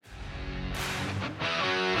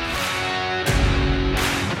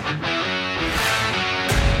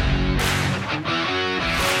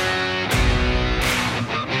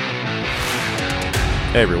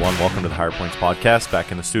Hey everyone, welcome to the Higher Points Podcast.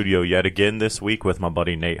 Back in the studio yet again this week with my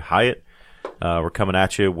buddy Nate Hyatt. We're coming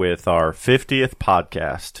at you with our 50th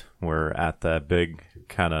podcast. We're at that big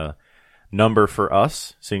kind of number for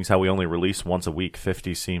us, seeing as how we only release once a week.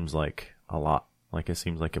 50 seems like a lot. Like it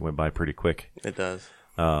seems like it went by pretty quick. It does.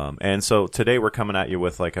 And so today we're coming at you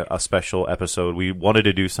with like a special episode. We wanted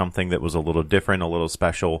to do something that was a little different, a little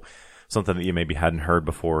special, something that you maybe hadn't heard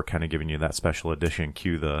before, kind of giving you that special edition.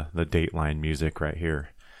 Cue the Dateline music right here.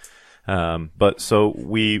 But so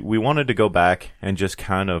we wanted to go back and just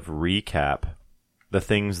kind of recap the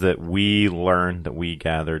things that we learned, that we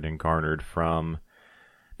gathered and garnered from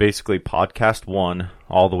basically podcast 1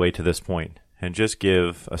 all the way to this point, and just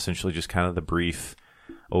give essentially just kind of the brief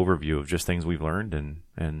overview of just things we've learned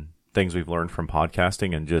and things we've learned from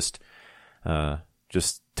podcasting, and just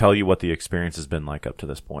tell you what the experience has been like up to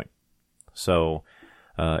this point. So,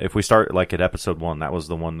 if we start like at episode 1, that was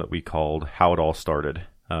the one that we called How It All Started.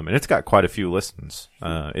 And it's got quite a few listens.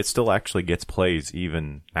 It still actually gets plays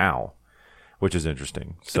even now, which is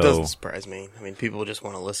interesting. So, it doesn't surprise me. I mean, people just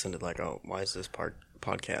want to listen to like, oh, why is this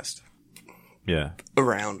podcast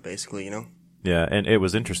around, basically, you know? Yeah, and it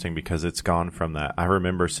was interesting because it's gone from that. I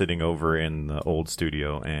remember sitting over in the old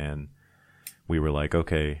studio and we were like,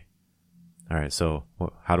 okay, all right, so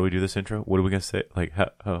how do we do this intro? What are we going to say? Like,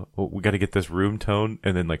 we got to get this room tone,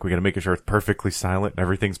 and then like we got to make sure it's perfectly silent and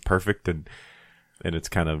everything's perfect, and it's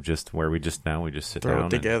kind of just where we just sit Throw down. It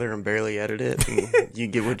together and barely edit it, and you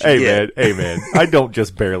get what you get. Hey man, I don't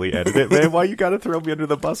just barely edit it, man. Why you got to throw me under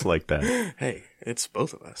the bus like that? Hey, it's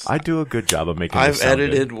both of us. I do a good job of making I've this sound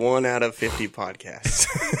edited good. 1 out of 50 podcasts.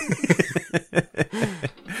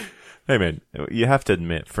 Hey man, you have to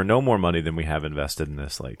admit, for no more money than we have invested in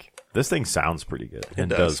this, like, this thing sounds pretty good. It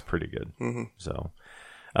does pretty good. Mm-hmm. So,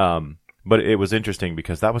 but it was interesting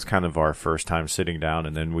because that was kind of our first time sitting down,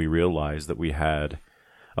 and then we realized that we had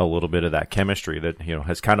a little bit of that chemistry that, you know,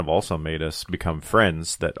 has kind of also made us become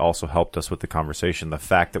friends, that also helped us with the conversation. The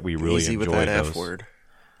fact that we really Easy enjoyed with that those. F word.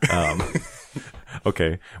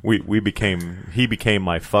 Okay, he became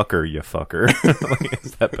my fucker, you fucker.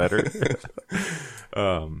 Is that better?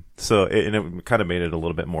 So it kind of made it a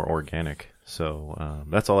little bit more organic. So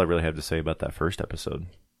that's all I really have to say about that first episode.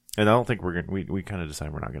 And I don't think we kind of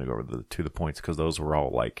decided we're not going to go over to the points, because those were all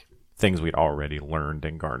like things we'd already learned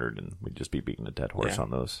and garnered, and we'd just be beating a dead horse on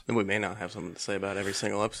those. And we may not have something to say about every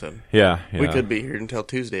single episode. Yeah. We could be here until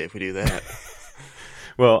Tuesday if we do that.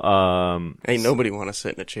 Well, ain't nobody want to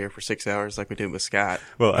sit in a chair for 6 hours like we did with Scott.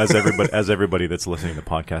 Well, as everybody that's listening to the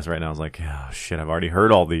podcast right now is like, oh shit, I've already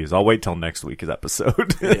heard all these. I'll wait till next week's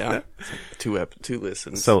episode. Yeah, two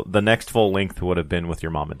listens. So the next full length would have been with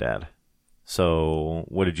your mom and dad. So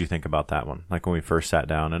what did you think about that one? Like when we first sat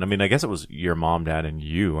down, and I mean, I guess it was your mom, dad, and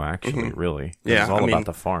you actually, really. Yeah, it was all about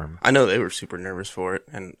the farm. I know they were super nervous for it,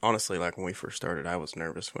 and honestly, like when we first started, I was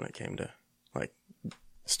nervous when it came to like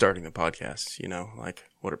starting the podcast. You know, like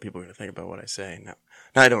what are people going to think about what I say? Now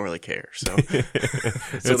I don't really care. So,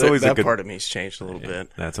 that part of me's changed a little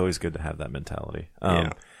bit. That's always good to have that mentality.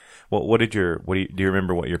 Yeah. Well, do you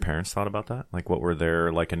remember what your parents thought about that? Like, what were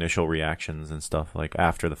their like initial reactions and stuff, like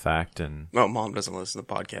after the fact? And Mom doesn't listen to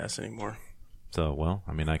podcasts anymore. So, well,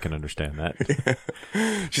 I mean, I can understand that.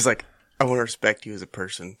 She's like, I want to respect you as a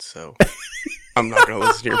person, so I'm not going to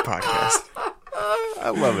listen to your podcast.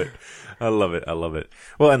 I love it.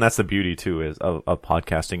 Well, and that's the beauty too is of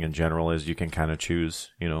podcasting in general, is you can kind of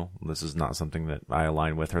choose. You know, this is not something that I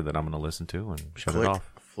align with or that I'm going to listen to, and shut it off.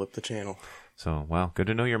 Flip the channel. So, wow, good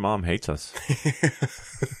to know your mom hates us.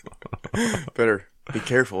 Better be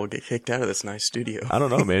careful. We'll get kicked out of this nice studio. I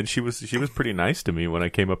don't know, man. She was pretty nice to me when I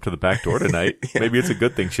came up to the back door tonight. Yeah. Maybe it's a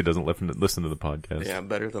good thing she doesn't listen to the podcast. Yeah,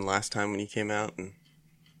 better than last time when you came out and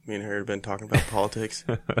me and her had been talking about politics.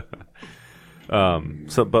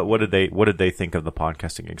 But what did they think of the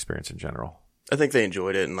podcasting experience in general? I think they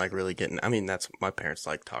enjoyed it and like really that's my parents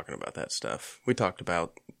like talking about that stuff. We talked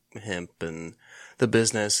about hemp and the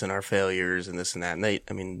business and our failures and this and that.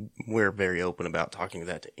 And we're very open about talking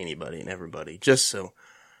that to anybody and everybody, just so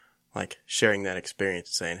like sharing that experience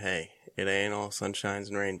and saying, hey, it ain't all sunshines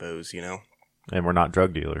and rainbows, you know? And we're not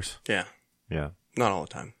drug dealers. Yeah. Yeah. Not all the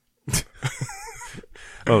time.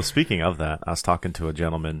 Oh, speaking of that, I was talking to a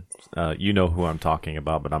gentleman, you know who I'm talking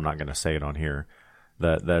about, but I'm not going to say it on here,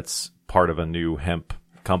 that's part of a new hemp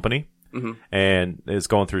company. Mm-hmm. And is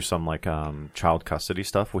going through some like child custody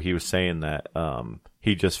stuff. Well, he was saying that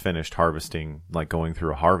he just finished harvesting, like going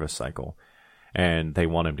through a harvest cycle, and they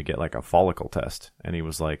want him to get like a follicle test. And he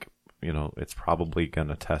was like, you know, it's probably going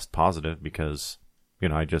to test positive because, you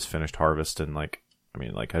know, I just finished harvest and like, I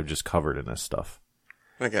mean, like I'm just covered in this stuff.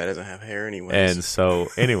 That guy doesn't have hair anyways. And so,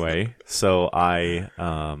 anyway,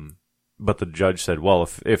 but the judge said, well,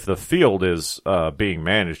 if the field is being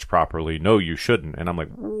managed properly, no, you shouldn't. And I'm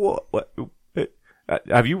like, what?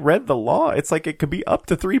 Have you read the law? It's like it could be up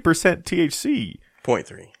to 3% THC.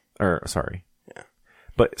 0.3. Or, sorry. Yeah.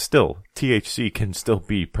 But still, THC can still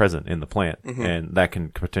be present in the plant, and that can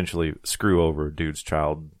potentially screw over a dude's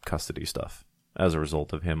child custody stuff as a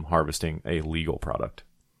result of him harvesting a legal product.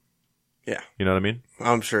 Yeah. You know what I mean?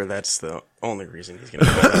 I'm sure that's the only reason he's going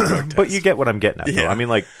to do that drug test. But you get what I'm getting at, though. Yeah. I mean,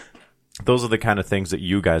 like, those are the kind of things that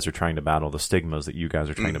you guys are trying to battle, the stigmas that you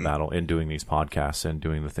guys are trying to battle in doing these podcasts and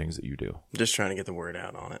doing the things that you do. Just trying to get the word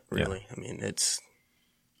out on it, really. Yeah. I mean, it's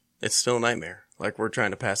still a nightmare. Like, we're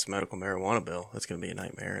trying to pass a medical marijuana bill. That's going to be a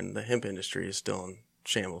nightmare. And the hemp industry is still in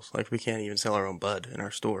shambles. Like, we can't even sell our own bud in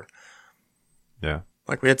our store. Yeah.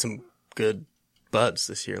 Like, we had some good buds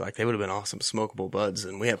this year. Like, they would have been awesome smokable buds.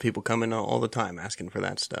 And we have people coming all the time asking for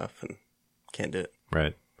that stuff and can't do it.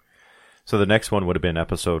 Right. So the next one would have been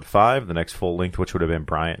episode 5, the next full length, which would have been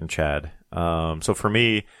Bryant and Chad. So for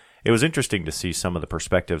me, it was interesting to see some of the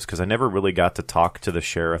perspectives because I never really got to talk to the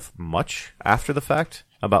sheriff much after the fact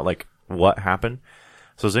about like what happened.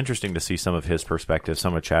 So it was interesting to see some of his perspectives,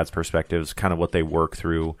 some of Chad's perspectives, kind of what they work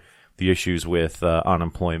through, the issues with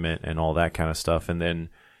unemployment and all that kind of stuff. And then,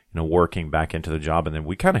 working back into the job. And then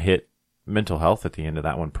we kind of hit mental health at the end of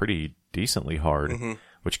that one pretty decently hard. Mm-hmm.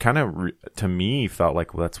 Which kind of, to me, felt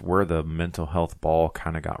like that's where the mental health ball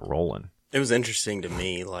kind of got rolling. It was interesting to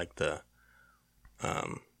me, like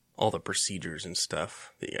all the procedures and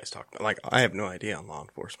stuff that you guys talked about. Like, I have no idea on law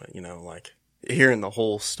enforcement, like hearing the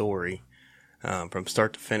whole story from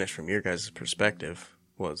start to finish from your guys' perspective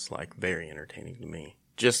was like very entertaining to me.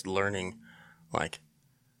 Just learning like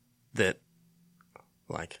that,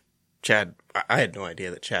 like Chad, I had no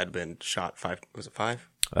idea that Chad had been shot 5, was it 5?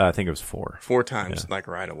 I think it was 4. 4 times, like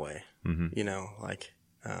right away. Mm-hmm.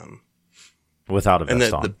 Without a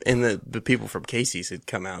vest on. And the people from Casey's had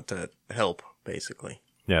come out to help, basically.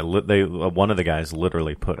 Yeah, one of the guys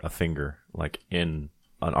literally put a finger like in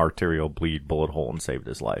an arterial bleed bullet hole and saved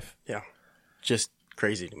his life. Yeah, just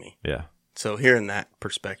crazy to me. Yeah. So hearing that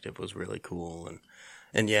perspective was really cool,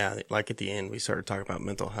 and yeah, like at the end we started talking about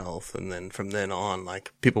mental health, and then from then on,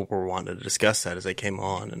 like people were wanting to discuss that as they came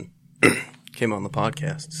on and came on the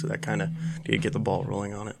podcast. So that kind of did get the ball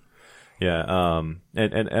rolling on it. Yeah,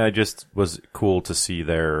 and I just was cool to see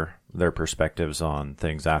their perspectives on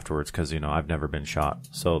things afterwards because, I've never been shot.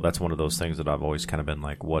 So that's one of those things that I've always kind of been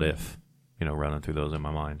like, what if, running through those in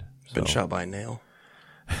my mind. Been shot by a nail.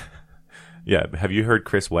 Yeah. Have you heard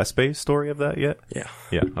Chris Westbay's story of that yet? Yeah.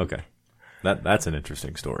 Yeah. Okay. That's an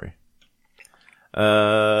interesting story.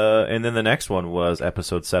 And then the next one was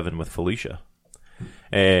episode 7 with Felicia.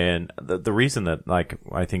 And the reason that, like,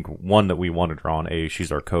 I think, one, that we wanted her on, A,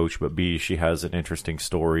 she's our coach, but B, she has an interesting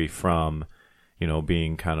story from,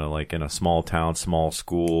 being kind of like in a small town, small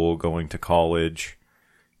school, going to college,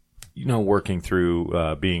 working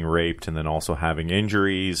through being raped and then also having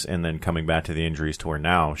injuries and then coming back to the injuries to where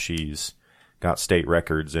now she's got state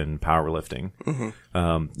records in powerlifting.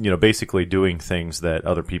 Mm-hmm. Basically doing things that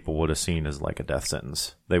other people would have seen as like a death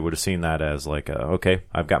sentence. They would have seen that as like, okay,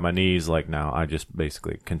 I've got my knees, like now I just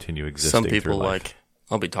basically continue existing. Some people through life. like,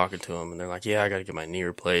 I'll be talking to them and they're like, yeah, I got to get my knee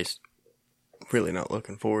replaced. Really not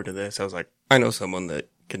looking forward to this. I was like, I know someone that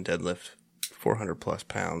can deadlift 400 plus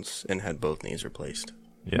pounds and had both knees replaced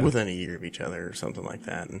within a year of each other or something like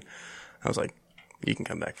that. And I was like, you can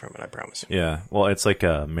come back from it, I promise you. Yeah. Well, it's like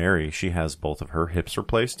Mary, she has both of her hips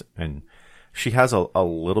replaced, and she has a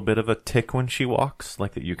little bit of a tick when she walks,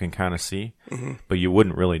 like that you can kind of see, but you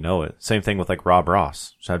wouldn't really know it. Same thing with like Rob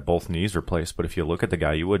Ross. She had both knees replaced, but if you look at the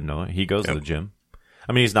guy, you wouldn't know it. He goes to the gym.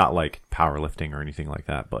 I mean, he's not like powerlifting or anything like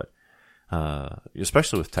that, but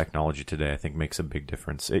especially with technology today, I think makes a big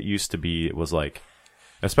difference. It used to be, it was like,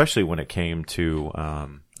 especially when it came to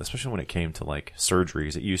like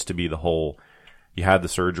surgeries, it used to be the whole, you had the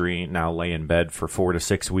surgery, now lay in bed for 4 to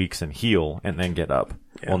 6 weeks and heal and then get up.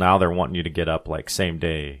 Yeah. Well, now they're wanting you to get up like same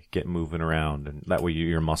day, get moving around, and that way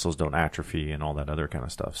your muscles don't atrophy and all that other kind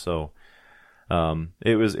of stuff. So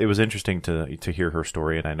it was interesting to hear her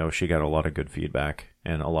story, and I know she got a lot of good feedback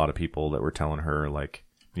and a lot of people that were telling her like,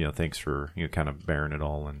 thanks for kind of bearing it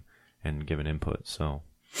all and giving input. So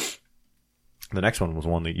the next one was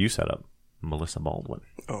one that you set up, Melissa Baldwin.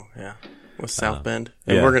 Oh yeah. With South Bend.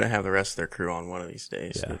 And we're going to have the rest of their crew on one of these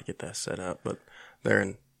days to get that set up. But they're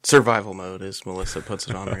in survival mode, as Melissa puts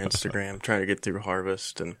it on her Instagram, trying to get through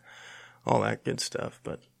harvest and all that good stuff.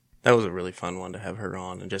 But that was a really fun one to have her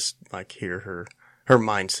on and just like hear her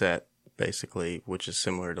mindset, basically, which is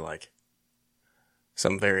similar to like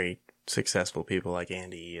some very successful people like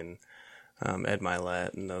Andy and Ed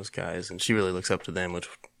Milet and those guys, and she really looks up to them, which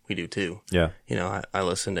we do too. Yeah. You know, I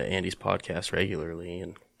listen to Andy's podcast regularly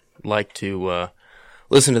and like to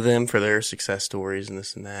listen to them for their success stories and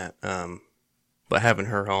this and that. But having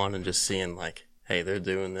her on and just seeing like, hey, they're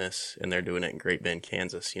doing this and they're doing it in Great Bend,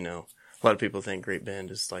 Kansas, you know. A lot of people think Great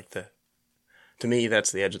Bend is like to me,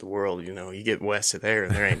 that's the edge of the world, you know. You get west of there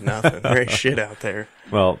and there ain't nothing. There ain't shit out there.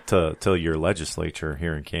 Well, to your legislature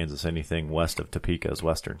here in Kansas, anything west of Topeka is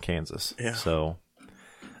western Kansas. Yeah. So,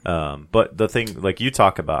 but the thing, like you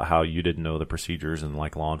talk about how you didn't know the procedures and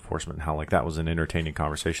like law enforcement, and how like that was an entertaining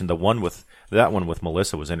conversation. That one with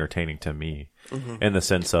Melissa was entertaining to me in the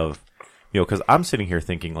sense of, you know, because I'm sitting here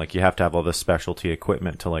thinking like you have to have all this specialty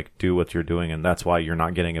equipment to like do what you're doing, and that's why you're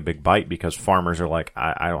not getting a big bite, because farmers are like,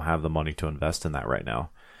 I don't have the money to invest in that right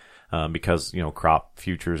now, because, you know, crop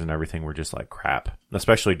futures and everything were just like crap,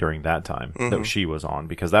 especially during that time that she was on,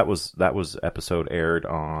 because that was episode aired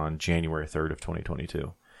on January 3rd of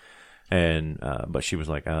 2022. And, but she was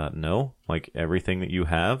like, no, like everything that you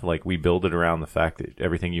have, like we build it around the fact that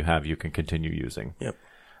everything you have, you can continue using. Yep.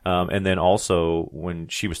 And then also when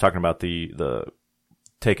she was talking about the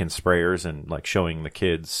taking sprayers and like showing the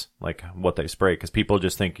kids like what they spray, because people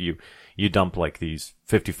just think you dump like these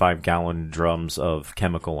 55-gallon drums of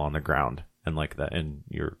chemical on the ground and like that, and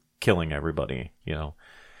you're killing everybody, you know.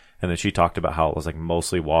 And then she talked about how it was like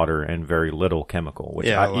mostly water and very little chemical, which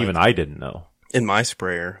even I didn't know. In my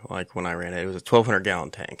sprayer, like when I ran it, it was a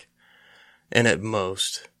 1,200-gallon tank, and at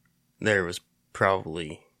most there was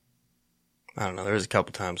probably, I don't know, there was a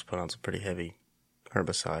couple times put on some pretty heavy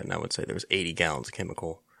herbicide, and I would say there was 80 gallons of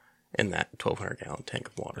chemical in that 1,200-gallon tank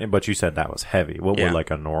of water. But you said that was heavy. What would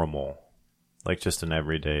like a normal, like just an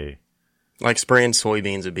everyday? Like spraying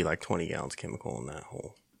soybeans would be like 20 gallons of chemical in that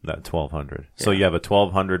hole. That 1,200. Yeah. So you have a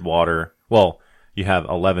 1,200 water. Well, you have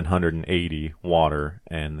 1,180 water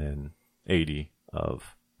and then 80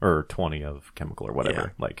 of, or 20 of chemical or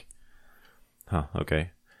whatever. Yeah. Like,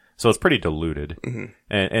 okay. So it's pretty diluted.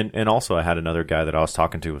 Mm-hmm. And also I had another guy that I was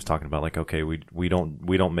talking to was talking about like, okay, we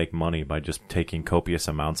don't make money by just taking copious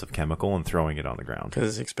amounts of chemical and throwing it on the ground. Because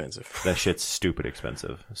it's expensive. That shit's stupid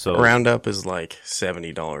expensive. So Roundup is like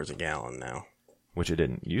 $70 a gallon now. Which it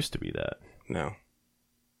didn't used to be that. No.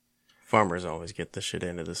 Farmers always get the shit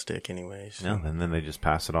end of the stick anyways. So. No, and then they just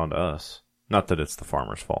pass it on to us. Not that it's the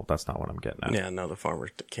farmer's fault. That's not what I'm getting at. Yeah, no, the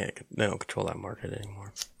farmers they don't control that market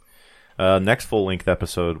anymore. Next full-length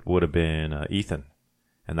episode would have been Ethan.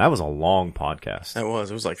 And that was a long podcast. It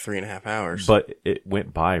was like 3.5 hours. But it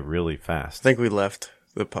went by really fast. I think we left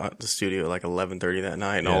the studio at like 11:30 that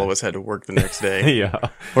night, and all of us had to work the next day. Yeah.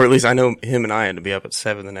 Or at least I know him and I had to be up at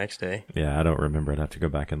 7 the next day. Yeah, I don't remember. I'd have to go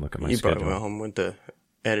back and look at my schedule. He brought home, went to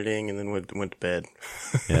editing, and then went to bed.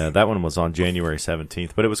 Yeah, that one was on January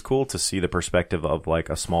 17th. But it was cool to see the perspective of like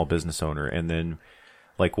a small business owner, and then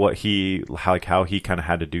like how he kind of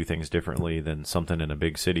had to do things differently than something in a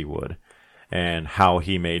big city would, and how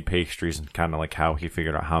he made pastries and kind of like how he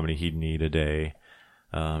figured out how many he'd need a day.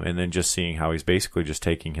 And then just seeing how he's basically just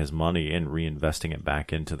taking his money and reinvesting it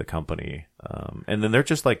back into the company. And then they're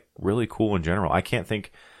just like really cool in general. I can't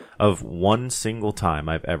think of one single time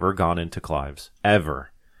I've ever gone into Clive's ever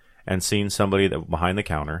and seen somebody that behind the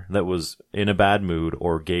counter that was in a bad mood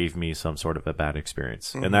or gave me some sort of a bad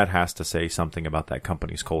experience. Mm-hmm. And that has to say something about that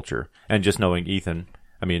company's culture. And just knowing Ethan,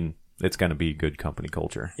 I mean, it's going to be good company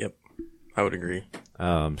culture. Yep. I would agree.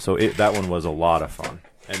 So that one was a lot of fun.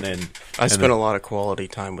 And then I spent a lot of quality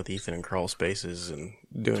time with Ethan in crawl spaces and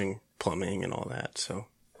doing plumbing and all that. So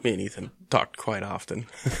me and Ethan talked quite often.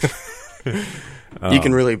 You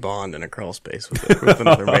can really bond in a crawl space with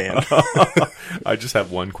another man. I just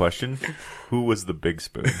have one question. Who was the big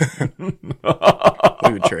spoon?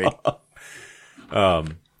 We would trade.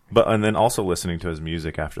 And then also listening to his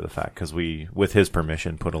music after the fact, because we, with his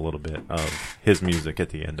permission, put a little bit of his music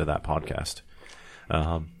at the end of that podcast.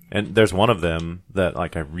 And there's one of them that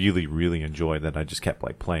like I really, really enjoyed that I just kept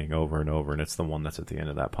like playing over and over, and it's the one that's at the end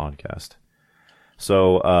of that podcast.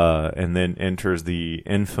 So, and then enters the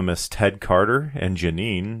infamous Ted Carter and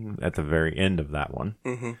Janine at the very end of that one.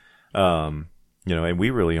 Mm-hmm. You know, and we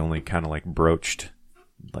really only kind of like broached,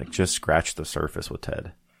 like just scratched the surface with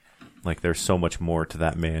Ted. Like there's so much more to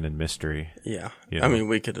that man and mystery. Yeah. You know? I mean,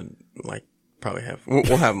 we could like probably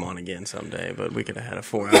we'll have him on again someday, but we could have had a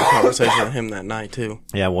 4-hour conversation with him that night too.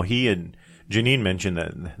 Yeah. Well, he and Janine mentioned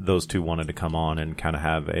that those two wanted to come on and kind of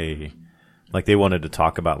have like they wanted to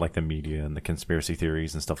talk about like the media and the conspiracy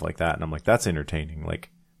theories and stuff like that. And I'm like, that's entertaining. Like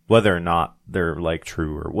whether or not they're like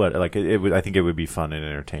true or what, like I think it would be fun and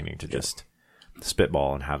entertaining to just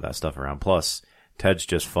spitball and have that stuff around. Plus Ted's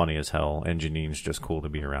just funny as hell, and Janine's just cool to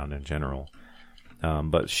be around in general.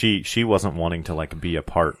 But she wasn't wanting to like be a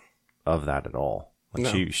part of that at all.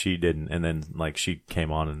 Like No. she didn't, and then like she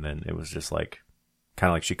came on, and then it was just like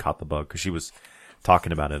kind of like she caught the bug because she was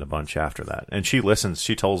talking about it a bunch after that. And she listens.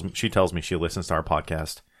 She tells me she listens to our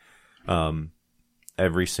podcast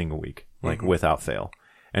every single week, like without fail.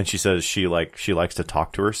 And she says she likes to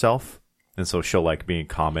talk to herself. And so she'll like be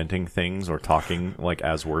commenting things or talking like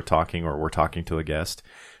as we're talking or we're talking to a guest.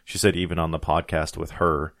 She said even on the podcast with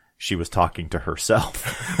her, she was talking to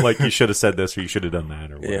herself. Like, you should have said this or you should have done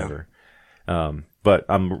that or whatever. Yeah. But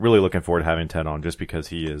I'm really looking forward to having Ted on just because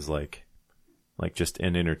he is like just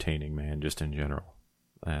an entertaining man just in general.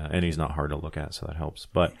 And he's not hard to look at, so that helps.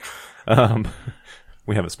 But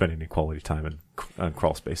we haven't spent any quality time in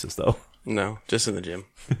crawl spaces though. No, just in the gym.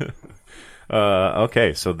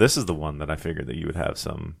 Okay, so this is the one that I figured that you would have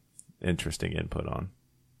some interesting input on.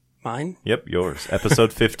 Mine? Yep, yours.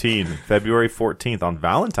 Episode 15, February 14th on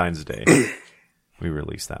Valentine's Day. We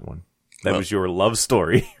released that one. That was your love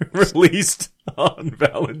story released on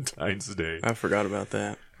Valentine's Day. I forgot about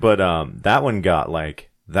that. But that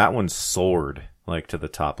one soared like to the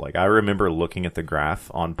top. Like, I remember looking at the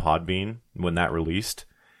graph on Podbean when that released,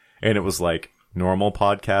 and it was like normal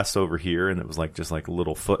podcasts over here, and it was like just like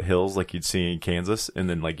little foothills like you'd see in Kansas, and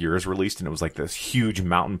then like yours released, and it was like this huge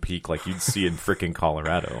mountain peak like you'd see in freaking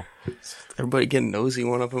Colorado. Everybody getting nosy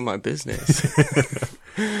one up in my business.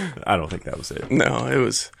 I don't think that was it. No, it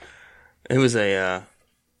was a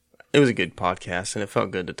good podcast, and it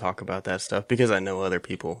felt good to talk about that stuff because I know other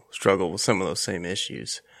people struggle with some of those same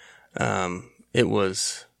issues. It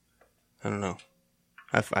was, I don't know.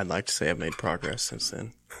 I'd like to say I've made progress since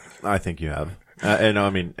then. I think you have.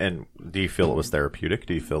 And do you feel it was therapeutic?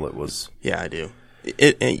 Do you feel it was? Yeah, I do.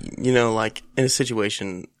 Like in a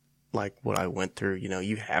situation like what I went through,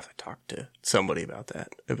 you have to talk to somebody about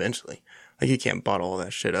that eventually. Like, you can't bottle all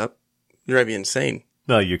that shit up. You're gonna be insane.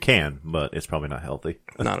 No, you can, but it's probably not healthy.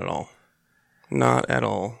 Not at all. Not at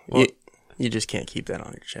all. Well, you just can't keep that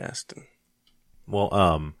on your chest.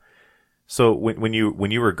 Well, so when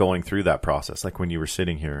you were going through that process, like when you were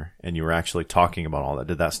sitting here and you were actually talking about all that,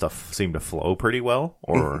 did that stuff seem to flow pretty well?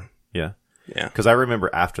 Or yeah, yeah. Because I remember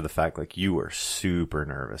after the fact, like, you were super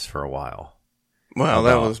nervous for a while. Well,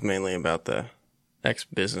 that was mainly about the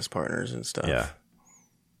ex-business partners and stuff. Yeah,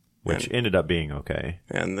 which ended up being okay.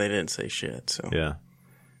 And they didn't say shit. So yeah,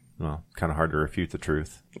 well, kind of hard to refute the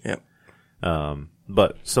truth. Yep.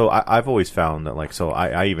 But so I've always found that, like, so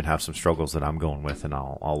I even have some struggles that I'm going with, and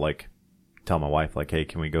I'll like tell my wife, like, hey,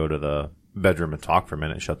 can we go to the bedroom and talk for a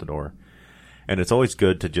minute and shut the door? And it's always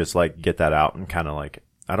good to just like get that out and kind of like,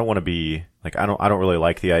 I don't want to be like, I don't really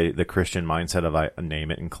like the Christian mindset of I name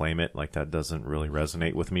it and claim it. Like, that doesn't really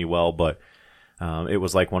resonate with me well, but it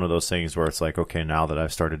was like one of those things where it's like, okay, now that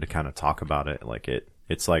I've started to kind of talk about it, like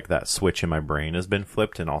it's like that switch in my brain has been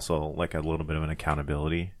flipped, and also like a little bit of an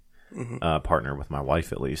accountability partner with my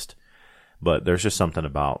wife, at least. But there's just something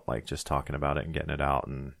about like just talking about it and getting it out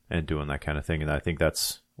and doing that kind of thing. And I think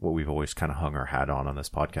that's what we've always kind of hung our hat on this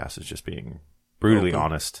podcast, is just being brutally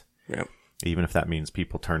honest. Yep. Even if that means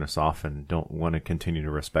people turn us off and don't want to continue to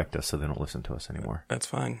respect us, so they don't listen to us anymore. That's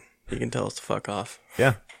fine. You can tell us to fuck off.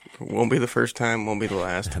 Yeah. Won't be the first time, won't be the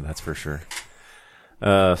last. That's for sure.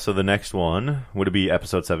 So the next one would be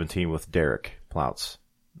episode 17 with Derek Ploutz.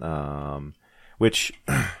 Which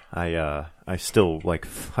I still like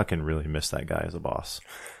fucking really miss that guy as a boss.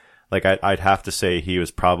 Like, I'd have to say he was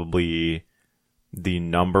probably the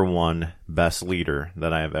number one best leader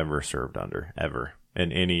that I have ever served under, ever,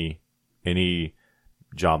 in any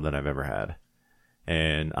job that I've ever had.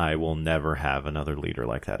 And I will never have another leader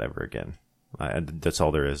like that ever again. That's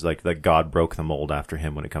all there is. Like God broke the mold after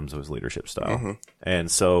him when it comes to his leadership style. Mm-hmm. And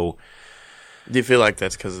so, do you feel like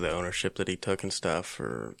that's because of the ownership that he took and stuff?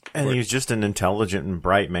 And he's just an intelligent and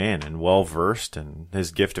bright man and well-versed, and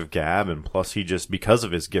his gift of gab, and plus because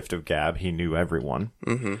of his gift of gab, he knew everyone.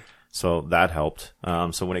 Mm-hmm. So that helped.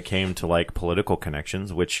 So when it came to like political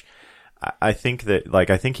connections, which I think that,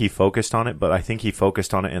 like, I think he focused on it, but I think he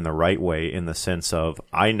focused on it in the right way, in the sense of,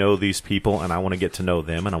 I know these people and I want to get to know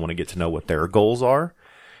them, and I want to get to know what their goals are,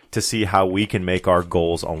 to see how we can make our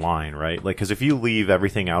goals align, right? Like, cause if you leave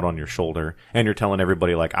everything out on your shoulder and you're telling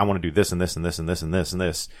everybody, like, I want to do this and this and this and this and this and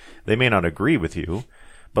this, they may not agree with you.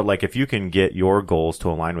 But like, if you can get your goals to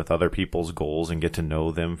align with other people's goals and get to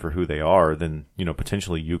know them for who they are, then,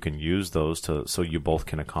 potentially you can use those so you both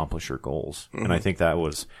can accomplish your goals. Mm-hmm. And I think that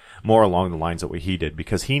was more along the lines of what he did,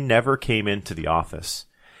 because he never came into the office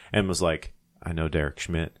and was like, I know Derek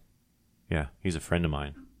Schmidt. Yeah, he's a friend of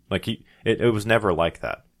mine. Like, it was never like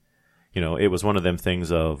that. it was one of them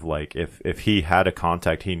things of like, if he had a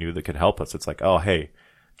contact he knew that could help us, it's like, oh, hey,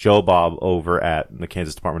 Joe Bob over at the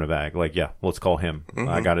Kansas Department of Ag. Like, yeah, let's call him.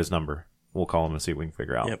 I got his number. We'll call him and see what we can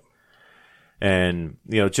figure out. Yep. And,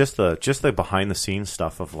 just the behind the scenes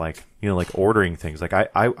stuff of like, like ordering things. Like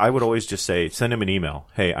I would always just say, send him an email.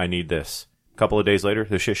 Hey, I need this. A couple of days later,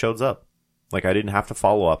 this shit shows up. Like I didn't have to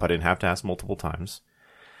follow up. I didn't have to ask multiple times.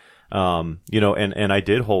 And I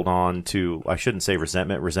did hold on to, I shouldn't say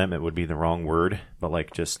resentment. Resentment would be the wrong word, but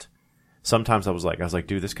like just sometimes I was like,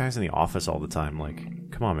 dude, this guy's in the office all the time.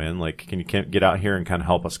 Like, come on, man. Like, can you get out here and kind of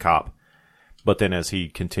help us cop? But then as he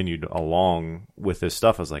continued along with this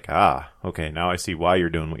stuff, I was like, okay, now I see why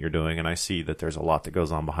you're doing what you're doing. And I see that there's a lot that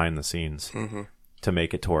goes on behind the scenes to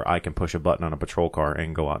make it to where I can push a button on a patrol car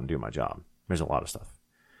and go out and do my job. There's a lot of stuff.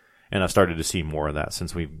 And I've started to see more of that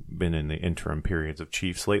since we've been in the interim periods of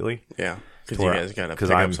chiefs lately. Yeah, because you guys got to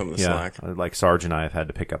pick up some of the slack. Like Sarge and I have had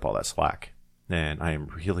to pick up all that slack. And I am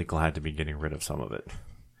really glad to be getting rid of some of it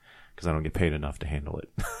because I don't get paid enough to handle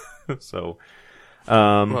it. So...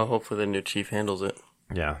 well, hopefully the new chief handles it.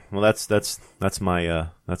 Yeah. Well, that's my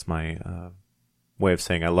way of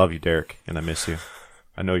saying I love you, Derek, and I miss you.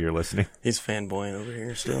 I know you're listening. He's fanboying over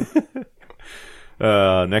here still.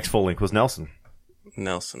 Next full link was Nelson.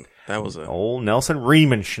 That was old Nelson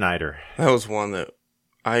Riemenschneider. That was one that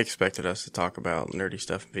I expected us to talk about nerdy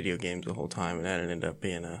stuff and video games the whole time, and that ended up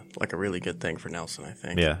being a really good thing for Nelson, I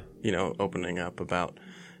think. Yeah. Opening up about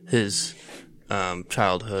his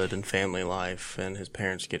childhood and family life and his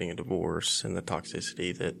parents getting a divorce and the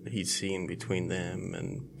toxicity that he's seen between them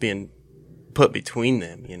and being put between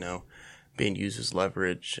them, being used as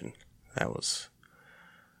leverage. And that was,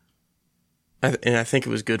 and I think it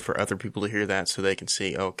was good for other people to hear that so they can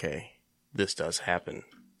see, okay, this does happen.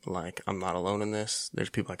 Like, I'm not alone in this. There's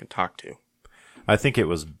people I can talk to. I think it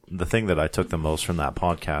was the thing that I took the most from that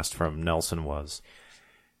podcast from Nelson was,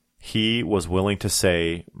 he was willing to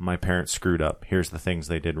say, my parents screwed up. Here's the things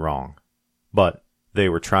they did wrong. But they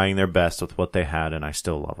were trying their best with what they had, and I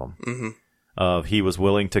still love them. He was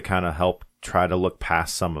willing to kind of help try to look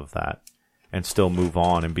past some of that and still move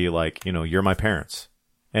on and be like, you're my parents.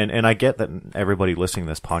 And I get that everybody listening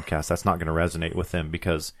to this podcast, that's not going to resonate with them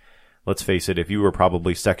because, let's face it, if you were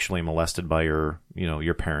probably sexually molested by your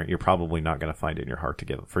parent, you're probably not going to find it in your heart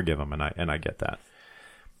to forgive them, and I get that.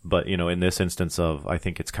 But, in this instance of, I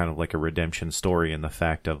think it's kind of like a redemption story in the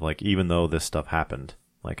fact of, like, even though this stuff happened,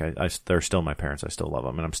 like, they're still my parents. I still love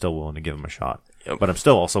them, and I'm still willing to give them a shot. Yep. But I'm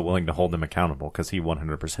still also willing to hold them accountable because he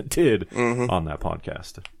 100% did on that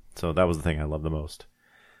podcast. So that was the thing I loved the most.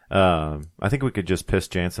 I think we could just piss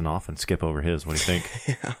Jansen off and skip over his. What do you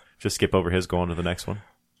think? Yeah. Just skip over his, go on to the next one?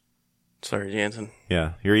 Sorry, Jansen.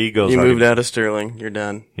 Yeah, your ego's You moved out of Sterling. You're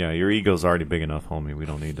done. Yeah, your ego's already big enough, homie. We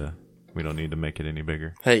don't need to make it any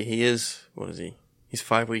bigger. Hey, he is, what is he? He's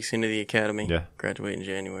 5 weeks into the academy. Yeah. Graduate in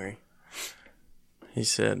January. He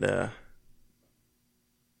said that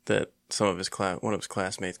one of his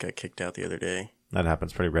classmates got kicked out the other day. That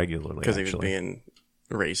happens pretty regularly, because he was being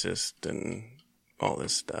racist and all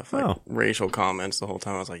this stuff. Like racial comments the whole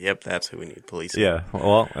time. I was like, yep, that's who we need policing. Yeah.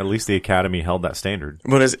 Well, at least the academy held that standard.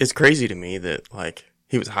 But it's crazy to me that, like,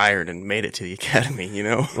 he was hired and made it to the academy,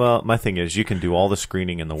 Well, my thing is, you can do all the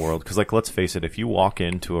screening in the world. Because, like, let's face it, if you walk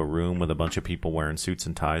into a room with a bunch of people wearing suits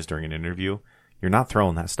and ties during an interview, you're not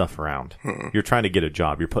throwing that stuff around. You're trying to get a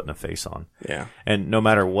job. You're putting a face on. Yeah. And no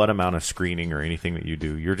matter what amount of screening or anything that you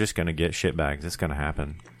do, you're just going to get shitbags. It's going to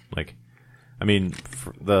happen. Like, I mean,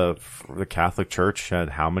 the Catholic Church had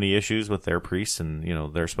how many issues with their priests, and,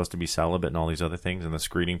 they're supposed to be celibate and all these other things, and the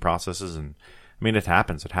screening processes, and I mean, it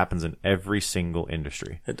happens. It happens in every single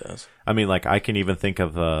industry. It does. I mean, like, I can even think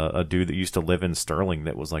of a dude that used to live in Sterling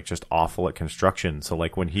that was, like, just awful at construction. So,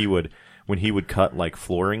 like, when he would cut, like,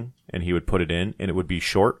 flooring and he would put it in and it would be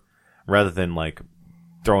short, rather than, like,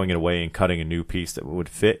 throwing it away and cutting a new piece that would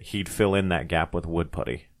fit, he'd fill in that gap with wood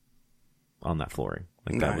putty on that flooring.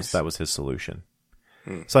 Like, nice. that was his solution.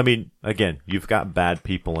 So, I mean, again, you've got bad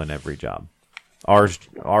people in every job. Ours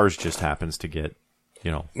just happens to get,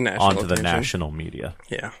 national onto the attention. National media.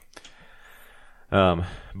 Yeah.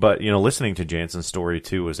 But, listening to Jansen's story,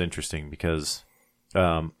 too, was interesting because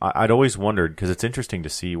I'd always wondered, because it's interesting to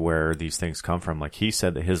see where these things come from. Like, he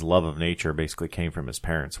said that his love of nature basically came from his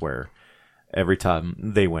parents, where every time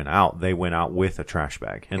they went out with a trash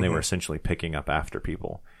bag, and they were essentially picking up after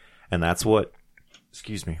people. And that's what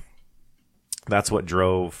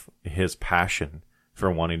drove his passion for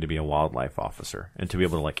wanting to be a wildlife officer and to be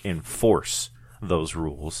able to, like, enforce those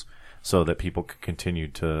rules so that people could continue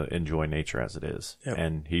to enjoy nature as it is. Yep.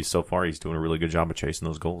 And he's doing a really good job of chasing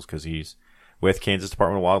those goals because he's with Kansas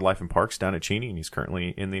Department of Wildlife and Parks down at Cheney, and he's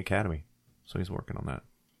currently in the academy. So he's working on that.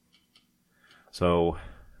 So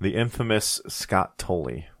the infamous Scott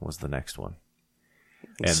Tully was the next one.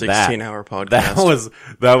 And 16-hour podcast.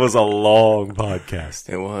 That was a long podcast.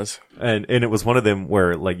 It was. And it was one of them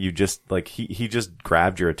where like you just like he just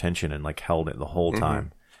grabbed your attention and like held it the whole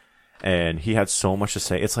time. And he had so much to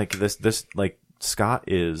say. It's like this like Scott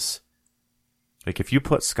is like if you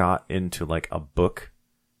put Scott into like a book,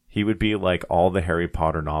 he would be like all the Harry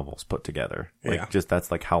Potter novels put together. Like just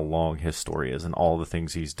that's like how long his story is and all the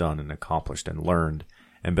things he's done and accomplished and learned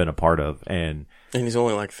and been a part of. And he's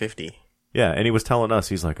only like 50. Yeah, and he was telling us,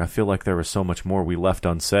 he's like, I feel like there was so much more we left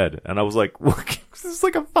unsaid. And I was like, this is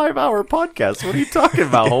like a 5-hour podcast. What are you talking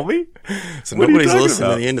about, homie? So nobody's listening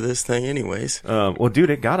to the end of this thing anyways. Well,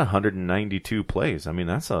 dude, it got 192 plays. I mean,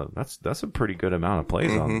 that's a pretty good amount of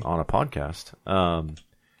plays on a podcast.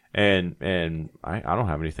 And I don't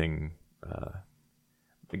have anything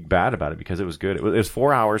bad about it because it was good. It was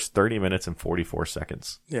 4 hours, 30 minutes, and 44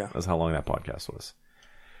 seconds. Yeah. That's how long that podcast was.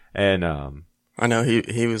 And I know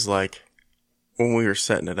he was like, when we were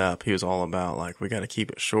setting it up, he was all about like, we got to keep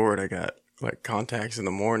it short. I got like contacts in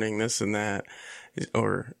the morning, this and that,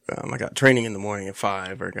 or I got training in the morning at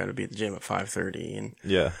 5, or I got to be at the gym at 5:30, and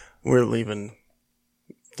we're leaving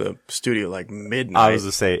the studio like midnight. I was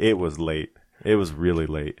to say it was late. It was really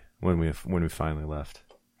late when we finally left.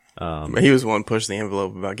 He was the one pushing the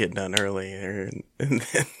envelope about getting done early, and then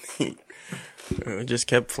it just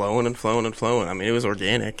kept flowing and flowing and flowing. I mean, it was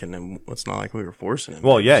organic, and then it's not like we were forcing it.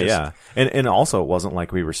 Well, yeah. And also it wasn't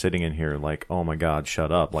like we were sitting in here like, oh my God,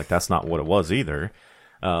 shut up. Like that's not what it was either.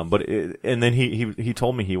 And then he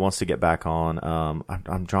told me he wants to get back on.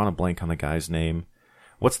 I'm drawing a blank on the guy's name.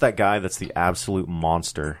 What's that guy that's the absolute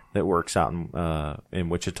monster that works out in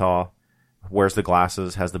Wichita? Wears the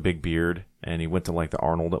glasses, has the big beard, and he went to like the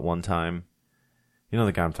Arnold at one time. You know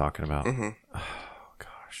the guy I'm talking about? Mm-hmm. Oh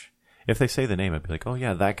gosh. If they say the name, I'd be like, oh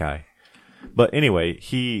yeah, that guy. But anyway,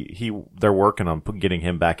 they're working on getting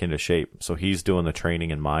him back into shape. So he's doing the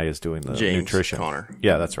training and Maya's doing the nutrition. Connor.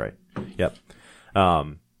 Yeah, that's right. Yep.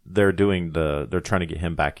 They're trying to get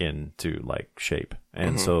him back into like shape.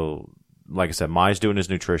 And so, like I said, Maya's doing his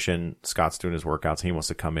nutrition, Scott's doing his workouts. He wants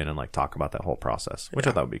to come in and like talk about that whole process, which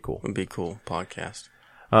I thought would be cool. Would be cool podcast.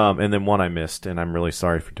 And then one I missed, and I'm really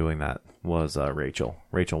sorry for doing that, was Rachel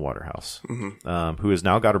Waterhouse, who has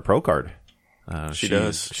now got her pro card.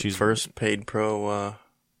 She's first paid pro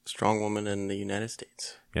strong woman in the United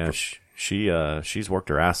States. Yeah, she's worked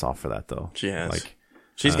her ass off for that though. She has. Like,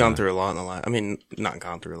 she's gone through a lot in the last. I mean, not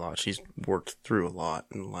gone through a lot. She's worked through a lot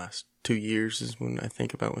in the last 2 years. Is when I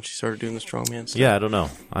think about when she started doing the strongman stuff. Yeah, I don't know.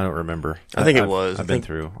 I don't remember. I think it was. I've been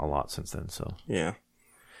through a lot since then. So yeah.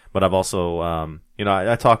 But I've also,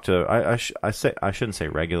 I talk to, I shouldn't say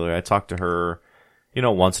regularly. I talk to her,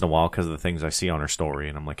 once in a while because of the things I see on her story.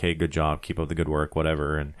 And I'm like, hey, good job. Keep up the good work,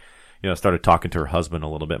 whatever. And, started talking to her husband a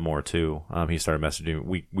little bit more too. He started messaging.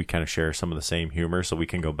 We kind of share some of the same humor, so we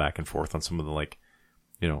can go back and forth on some of the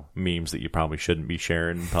memes that you probably shouldn't be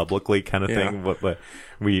sharing publicly kind of thing. But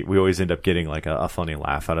we always end up getting like a funny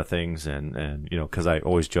laugh out of things. And cause I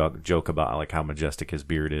always joke about like how majestic his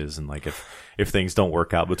beard is. And like if things don't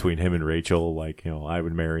work out between him and Rachel, like, I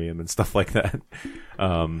would marry him and stuff like that.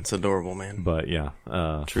 It's adorable, man. But yeah,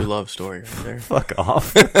 true love story right there. Fuck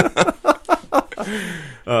off.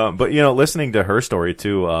 But listening to her story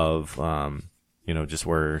too of, just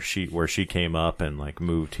where she came up and like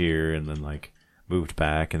moved here and then like, moved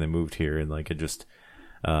back and then moved here and like it just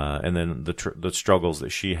and then the struggles that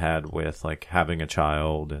she had with like having a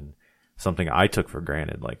child and something I took for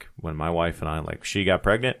granted, like when my wife and I, like, she got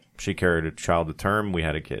pregnant, she carried a child to term, we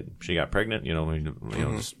had a kid, she got pregnant,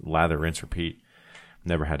 just lather, rinse, repeat.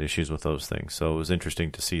 Never had issues with those things. So it was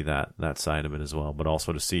interesting to see that side of it as well, but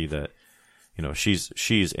also to see that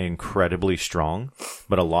she's incredibly strong,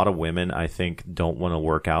 but a lot of women I think don't want to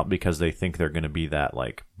work out because they think they're going to be that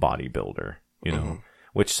like bodybuilder.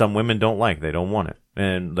 Which some women don't like. They don't want it.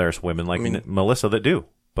 And there's women like Melissa that do.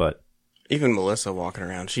 But even Melissa walking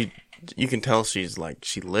around, you can tell she's like,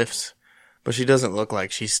 she lifts, but she doesn't look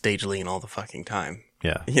like she's stage lean all the fucking time.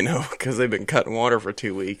 Yeah. Because they've been cutting water for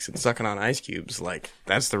 2 weeks and sucking on ice cubes. Like,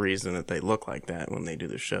 that's the reason that they look like that when they do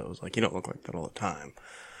the shows. Like, you don't look like that all the time.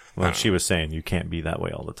 Well, she was saying you can't be that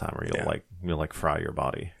way all the time or you'll fry your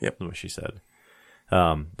body. Yep. That's what she said.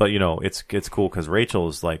 But it's cool because Rachel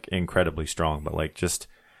is like incredibly strong, but like just,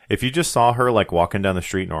 if you just saw her like walking down the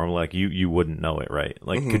street normally, like you wouldn't know it, right?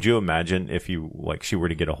 Like, could you imagine if she were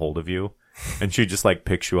to get a hold of you and she just like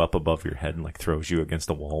picks you up above your head and like throws you against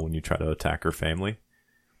the wall when you try to attack her family?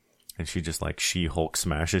 And she just like She-Hulk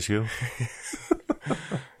smashes you?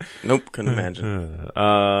 Nope, couldn't imagine.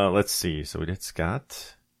 Let's see. So we did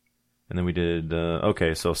Scott, and then we did.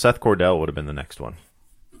 Okay, so Seth Cordell would have been the next one.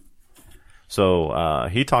 So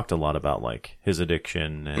he talked a lot about like his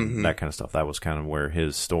addiction and that kind of stuff. That was kind of where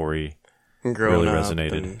his story really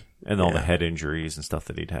resonated, and all the head injuries and stuff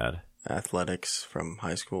that he'd had. Athletics from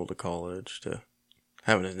high school to college to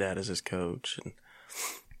having his dad as his coach, and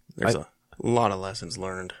there's a lot of lessons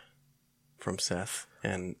learned from Seth,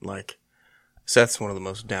 and like Seth's one of the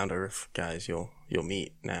most down to earth guys you'll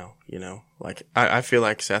meet now. You know, like I feel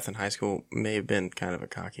like Seth in high school may have been kind of a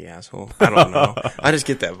cocky asshole. I don't know. I just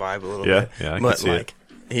get that vibe a little bit. Yeah, I but can see like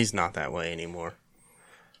he's not that way anymore.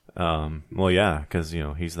 Well, yeah, because you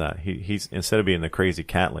know he's instead of being the crazy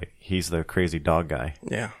cat lady, he's the crazy dog guy.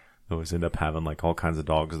 Yeah. Always end up having like all kinds of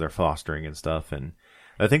dogs they're fostering and stuff. And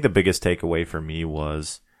I think the biggest takeaway for me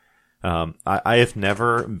was I have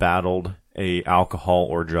never battled a alcohol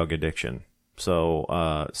or drug addiction.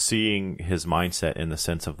 So seeing his mindset in the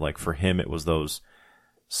sense of like for him it was those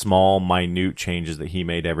small, minute changes that he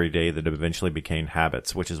made every day that eventually became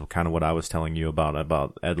habits, which is kind of what I was telling you about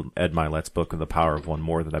Ed Milet's book, The Power of One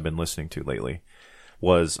More, that I've been listening to lately.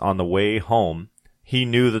 Was on the way home, he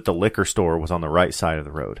knew that the liquor store was on the right side of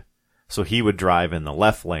the road. So he would drive in the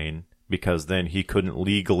left lane because then he couldn't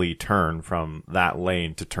legally turn from that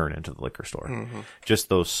lane to turn into the liquor store. Mm-hmm. Just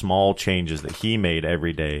those small changes that he made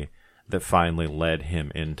every day that finally led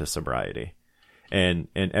him into sobriety. And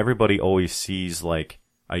everybody always sees like,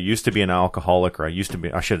 I used to be an alcoholic, or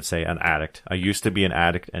I should say an addict. I used to be an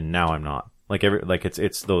addict and now I'm not. Like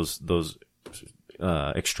it's those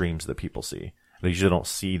extremes that people see. They usually don't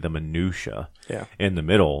see the minutia in the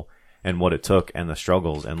middle. And what it took and the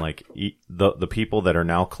struggles, and like the people that are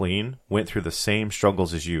now clean went through the same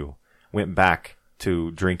struggles as you, went back to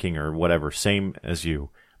drinking or whatever, same as you,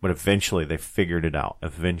 but eventually they figured it out.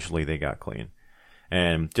 Eventually they got clean.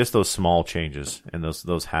 And just those small changes and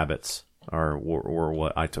those habits were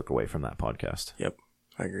what I took away from that podcast. Yep,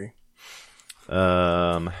 I agree.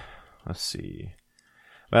 Let's see.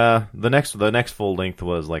 The next full length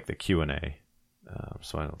was like the Q&A.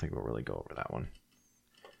 So I don't think we'll really go over that one.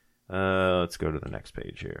 Let's go to the next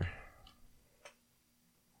page here.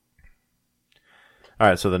 All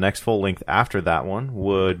right, so the next full length after that one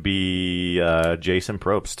would be Jason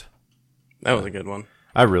Probst. That was a good one.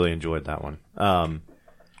 I really enjoyed that one.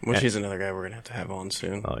 He's another guy we're gonna have on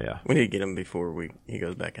soon. Oh yeah, we need to get him before he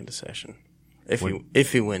goes back into session.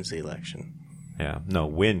 If he wins the election. Yeah, no,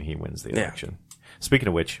 when he wins the election. Speaking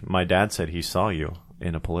of which, my dad said he saw you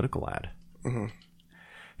in a political ad. Mm-hmm.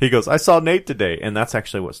 He goes, I saw Nate today. And that's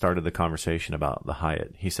actually what started the conversation about the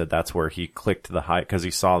Hyatt. He said that's where he clicked the Hyatt because he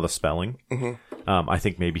saw the spelling. Mm-hmm. I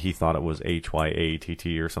think maybe he thought it was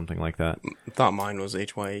H-Y-A-T-T or something like that. I thought mine was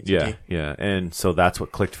H-Y-A-T-T. Yeah. And so that's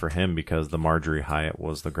what clicked for him because the Marjorie Hyatt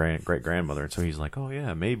was the great-grandmother. And so he's like, oh,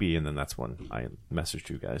 yeah, maybe. And then that's when I messaged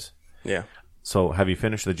you guys. Yeah. So have you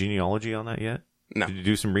finished the genealogy on that yet? No. Did you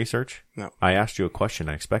do some research? No. I asked you a question.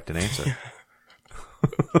 I expect an answer.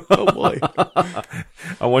 Oh boy.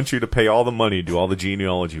 I want you to pay all the money, do all the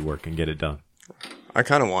genealogy work, and get it done. I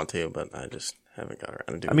kind of want to, but I just haven't got around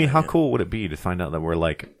to doing it. I mean, how cool would it be to find out that we're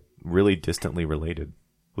like really distantly related?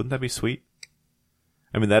 Wouldn't that be sweet?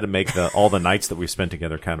 I mean, that'd make all the nights that we spent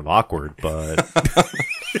together kind of awkward, but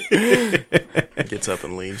gets up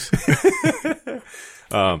and leaves.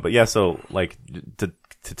 But yeah, so like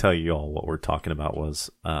to tell you all what we're talking about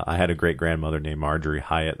was I had a great grandmother named Marjorie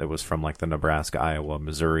Hyatt that was from like the Nebraska, Iowa,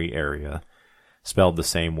 Missouri area, spelled the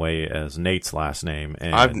same way as Nate's last name.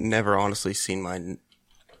 And I've never honestly seen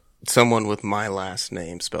someone with my last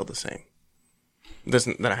name spelled the same.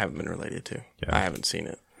 That I haven't been related to. Yeah. I haven't seen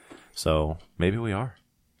it. So maybe we are.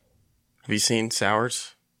 Have you seen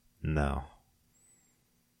Sowers? No.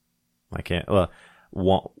 I can't. Well,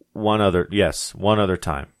 one other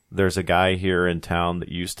time. There's a guy here in town that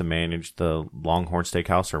used to manage the Longhorn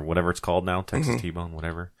Steakhouse or whatever it's called now, Texas T-Bone,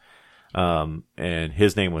 whatever. And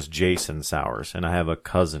his name was Jason Sowers, and I have a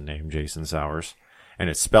cousin named Jason Sowers, and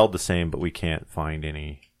it's spelled the same, but we can't find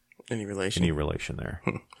any relation there.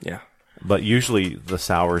 Yeah. But usually the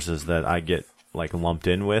Sowerses that I get like lumped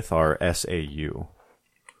in with are S-A-U,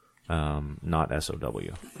 not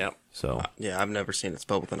S-O-W. Yep. So yeah, I've never seen it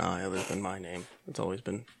spelled with an I other than my name. It's always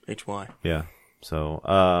been H-Y. Yeah. So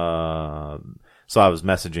I was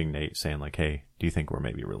messaging Nate saying like, hey, do you think we're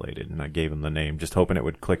maybe related? And I gave him the name, just hoping it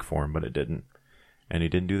would click for him, but it didn't. And he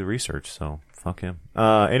didn't do the research, so fuck him.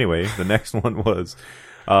 Anyway, the next one was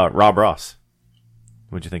Rob Ross.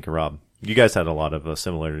 What'd you think of Rob? You guys had a lot of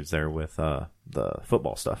similarities there with the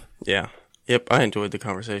football stuff. Yeah. Yep, I enjoyed the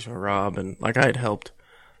conversation with Rob, and like I had helped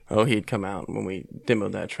Oh, he'd come out when we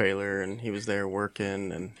demoed that trailer, and he was there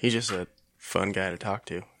working, and he's just a fun guy to talk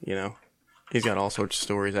to, you know. He's got all sorts of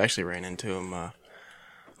stories. I actually ran into him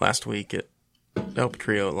last week at Help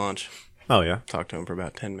Trio at lunch. Oh, yeah? Talked to him for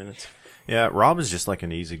about 10 minutes. Yeah, Rob is just like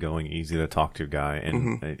an easygoing, easy to talk to guy,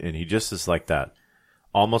 and and he just is like that,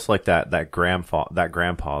 almost like that grandpa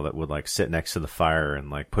that would like sit next to the fire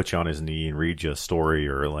and like put you on his knee and read you a story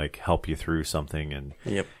or like help you through something. And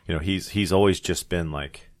Yep. you know, he's always just been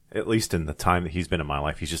like, at least in the time that he's been in my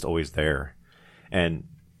life, he's just always there, and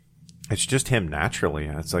it's just him naturally.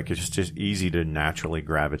 It's like it's just easy to naturally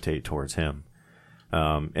gravitate towards him.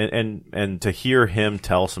 And to hear him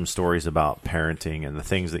tell some stories about parenting and the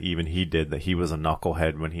things that even he did, that he was a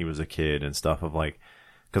knucklehead when he was a kid and stuff of like,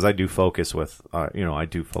 cause I do focus with, I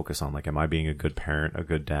do focus on like, am I being a good parent, a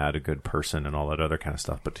good dad, a good person and all that other kind of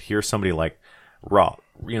stuff. But to hear somebody like Rob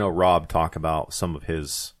talk about some of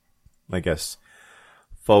his, I guess,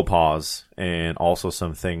 faux pas and also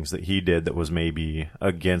some things that he did that was maybe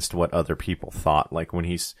against what other people thought. Like when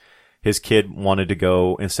his kid wanted to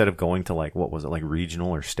go, instead of going to like, what was it, like regional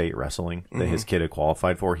or state wrestling that his kid had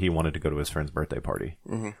qualified for, he wanted to go to his friend's birthday party.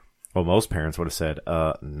 Mm-hmm. Well, most parents would have said,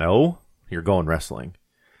 no, you're going wrestling.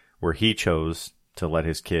 Where he chose to let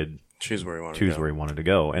his kid choose where he wanted to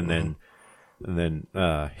go. And then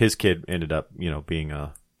his kid ended up, being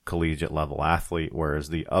a collegiate level athlete, whereas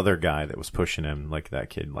the other guy that was pushing him, like that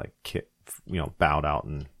kid, bowed out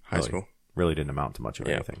and high school really didn't amount to much of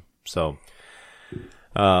anything. So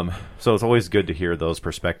it's always good to hear those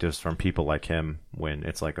perspectives from people like him when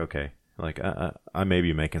it's like, okay, like I may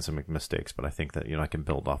be making some mistakes, but I think that, I can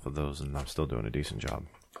build off of those and I'm still doing a decent job.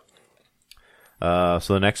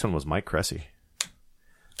 So the next one was Mike Cressy.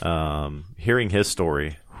 Hearing his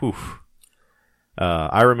story,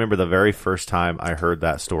 I remember the very first time I heard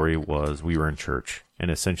that story was we were in church,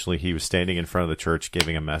 and essentially he was standing in front of the church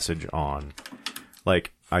giving a message on,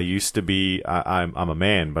 like, I used to be, I'm a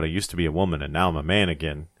man, but I used to be a woman, and now I'm a man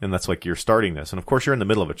again. And that's like, you're starting this. And of course, you're in the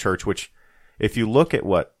middle of a church, which, if you look at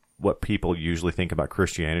what people usually think about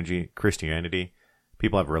Christianity,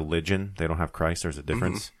 people have religion. They don't have Christ. There's a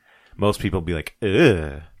difference. Mm-hmm. Most people be like,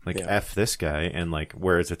 ugh, like F this guy. And like,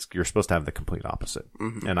 whereas you're supposed to have the complete opposite.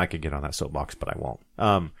 Mm-hmm. And I could get on that soapbox, but I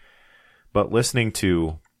won't. But listening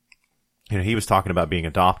to, he was talking about being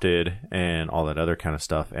adopted and all that other kind of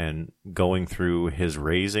stuff, and going through his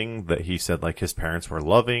raising, that he said like his parents were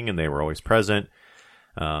loving and they were always present.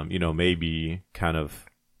 Maybe kind of,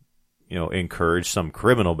 encourage some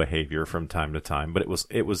criminal behavior from time to time, but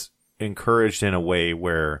it was encouraged in a way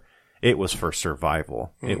where it was for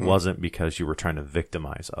survival. Mm-hmm. It wasn't because you were trying to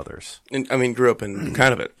victimize others. And grew up in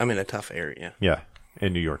kind of a tough area. Yeah,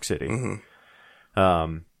 in New York City.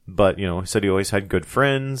 Mm-hmm. But, he said he always had good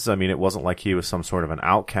friends. It wasn't like he was some sort of an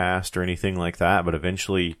outcast or anything like that. But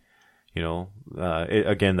eventually,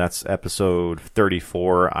 again, that's episode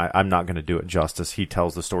 34. I'm not going to do it justice. He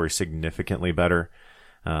tells the story significantly better.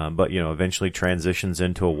 But, eventually transitions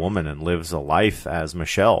into a woman and lives a life as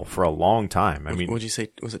Michelle for a long time. Would you say,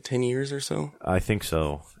 was it 10 years or so? I think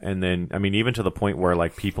so. And then, even to the point where,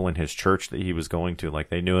 like, people in his church that he was going to, like,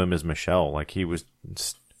 they knew him as Michelle. Like, he was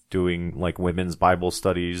doing, like, women's Bible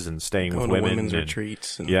studies and staying with women. Women's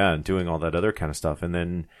retreats. And doing all that other kind of stuff. And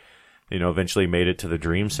then, eventually made it to the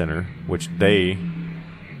Dream Center, which hey,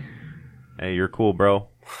 you're cool, bro.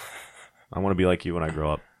 I want to be like you when I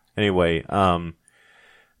grow up. Anyway,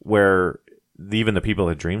 where even the people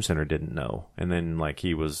at Dream Center didn't know. And then, like,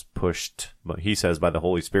 he was pushed, but he says by the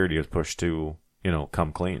Holy Spirit, he was pushed to,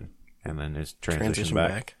 come clean. And then his transition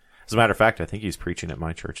back. As a matter of fact, I think he's preaching at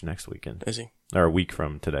my church next weekend. Is he? Or a week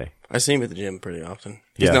from today. I see him at the gym pretty often.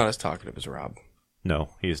 He's not as talkative as Rob.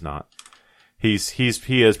 No, he is not. He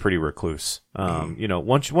is pretty recluse.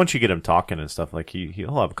 Once you get him talking and stuff, like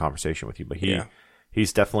he'll have a conversation with you, but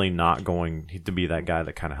he's definitely not going to be that guy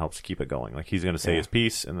that kind of helps keep it going. Like, he's going to say his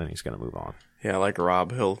piece and then he's going to move on. Yeah, like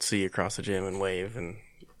Rob, he'll see you across the gym and wave and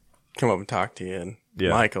come up and talk to you. And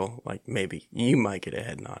Michael, like, maybe you might get a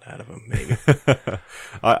head nod out of him, maybe.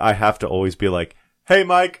 I have to always be like, hey,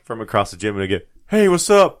 Mike, from across the gym, and I get, hey, what's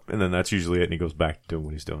up? And then that's usually it, and he goes back to doing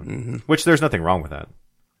what he's doing. Mm-hmm. Which there's nothing wrong with that.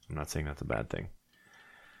 I'm not saying that's a bad thing.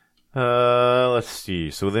 Let's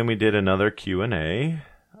see. So then we did another Q&A.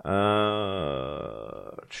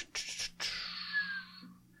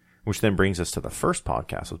 Which then brings us to the first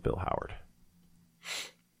podcast with Bill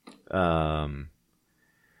Howard.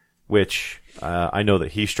 Which I know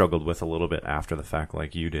that he struggled with a little bit after the fact,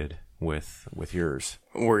 like you did with yours.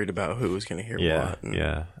 Worried about who was going to hear what.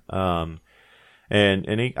 Yeah.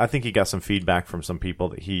 And I think he got some feedback from some people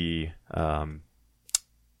that he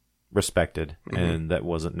respected, and that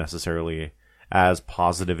wasn't necessarily as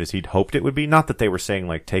positive as he'd hoped it would be. Not that they were saying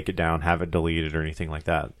like take it down, have it deleted or anything like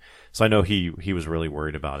that. So I know he was really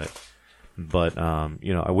worried about it. But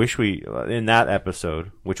I wish we in that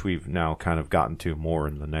episode, which we've now kind of gotten to more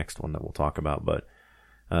in the next one that we'll talk about, but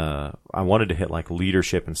I wanted to hit like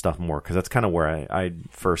leadership and stuff more because that's kind of where I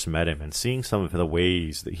first met him, and seeing some of the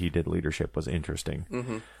ways that he did leadership was interesting.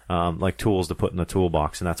 Mm-hmm. Like tools to put in the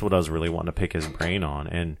toolbox, and that's what I was really wanting to pick his brain on.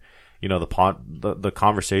 And the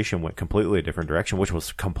conversation went completely a different direction, which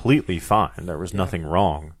was completely fine. There was nothing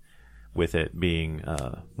wrong with it being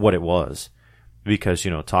what it was, because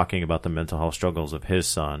talking about the mental health struggles of his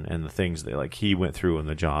son and the things that like he went through in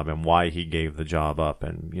the job and why he gave the job up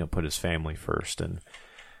and put his family first. And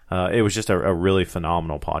it was just a really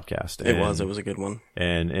phenomenal podcast. It was a good one.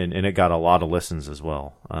 And it got a lot of listens as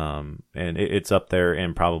well. And it's up there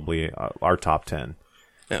in probably our top 10.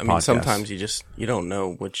 Yeah, I mean, podcasts. Sometimes you don't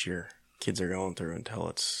know what your kids are going through until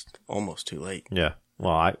it's almost too late. Yeah.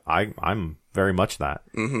 Well, I'm very much that.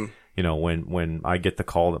 Mm-hmm. When I get the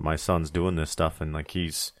call that my son's doing this stuff and like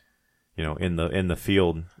he's, in the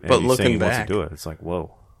field and but he's saying he back, wants to do it, it's like,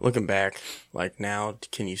 whoa. Looking back, like now,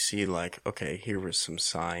 can you see like, okay, here was some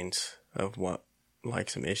signs of what, like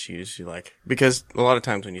some issues you like, because a lot of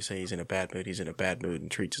times when you say he's in a bad mood and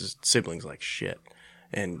treats his siblings like shit,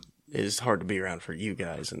 and it is hard to be around for you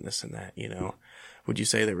guys and this and that, Would you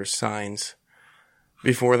say there were signs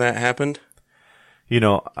before that happened?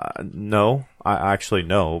 No, I actually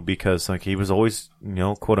no, because like he was always,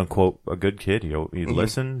 quote unquote, a good kid. He mm-hmm.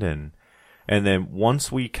 listened, and then once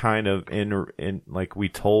we kind of we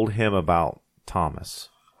told him about Thomas,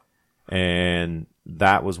 and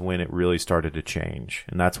that was when it really started to change,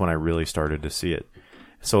 and that's when I really started to see it.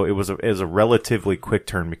 So it was a relatively quick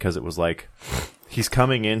turn, because it was like he's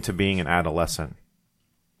coming into being an adolescent,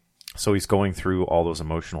 so he's going through all those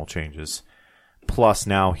emotional changes. Plus,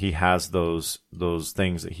 now he has those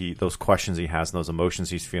things those questions he has, and those emotions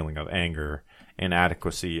he's feeling of anger,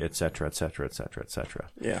 inadequacy, et cetera, et cetera, et cetera, et cetera.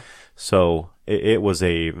 Yeah. So it was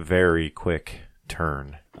a very quick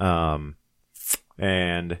turn. And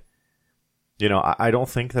I don't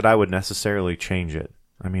think that I would necessarily change it.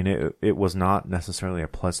 I mean, it was not necessarily a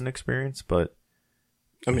pleasant experience, but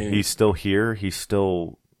I mean, he's still here. He's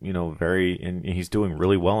still, and he's doing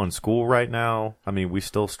really well in school right now. I mean, we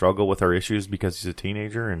still struggle with our issues because he's a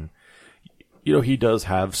teenager, and he does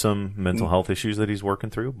have some mental health issues that he's working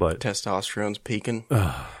through, but testosterone's peaking.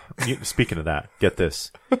 Speaking of that, get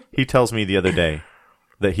this. He tells me the other day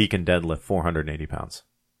that he can deadlift 480 pounds.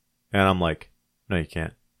 And I'm like, no, you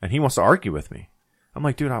can't. And he wants to argue with me. I'm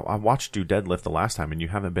like, dude, I watched you deadlift the last time and you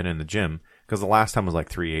haven't been in the gym, because the last time was like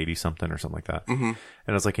 380 something or something like that. Mm-hmm. And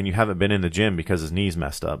I was like, and you haven't been in the gym because his knee's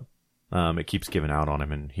messed up. It keeps giving out on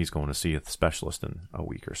him, and he's going to see a specialist in a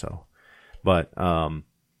week or so. But,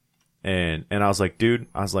 and I was like, dude,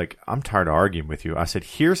 I'm tired of arguing with you. I said,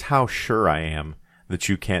 here's how sure I am that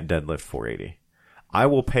you can't deadlift 480. I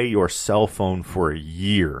will pay your cell phone for a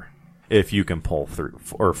year if you can pull through,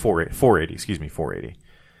 or 480.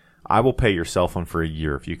 I will pay your cell phone for a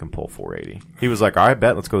year if you can pull 480. He was like, all right,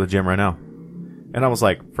 bet, let's go to the gym right now. And I was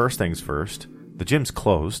like, first things first, the gym's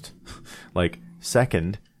closed. Like,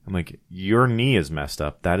 second, I'm like, your knee is messed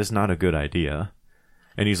up. That is not a good idea.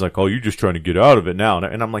 And he's like, oh, you're just trying to get out of it now.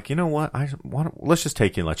 And I'm like, you know what? Let's just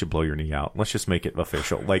take you and let you blow your knee out. Let's just make it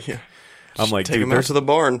official. Like, yeah. I'm like, take him out to the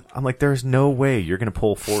barn. I'm like, there's no way you're going to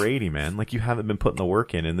pull 480, man. Like, you haven't been putting the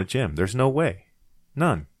work in the gym. There's no way.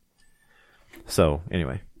 None. So,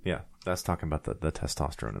 anyway, yeah, that's talking about the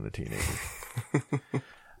testosterone in the teenager.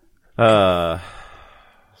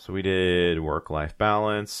 So we did work-life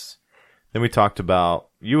balance. Then we talked about,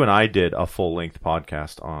 you and I did a full-length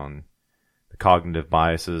podcast on the cognitive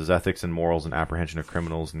biases, ethics and morals, and apprehension of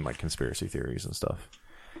criminals, and like conspiracy theories and stuff.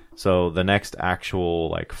 So the next actual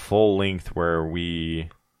like full length where we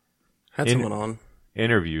had someone on,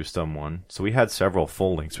 interview someone. So we had several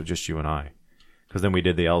full lengths with just you and I, because then we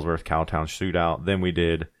did the Ellsworth Cowtown shootout. Then we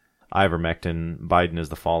did ivermectin. Biden is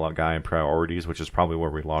the fallout guy and priorities, which is probably where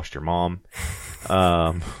we lost your mom.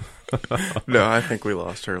 No, I think we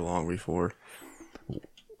lost her long before.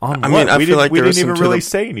 I mean, I feel like we didn't even really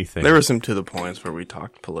say anything. There were some to the points where we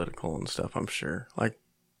talked political and stuff, I'm sure. Like,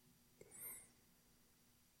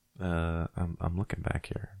 I'm looking back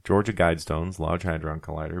here. Georgia Guidestones, Large Hadron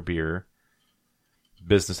Collider, beer,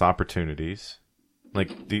 business opportunities.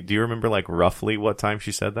 Like, do you remember like roughly what time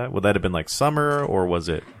she said that? Would that have been like summer, or was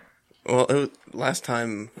it? Well, last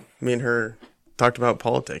time me and her talked about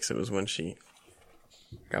politics, it was when she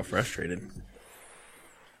got frustrated.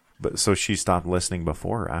 But so she stopped listening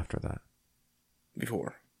before or after that?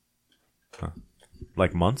 Before. Huh.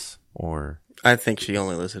 Like months, or? I think she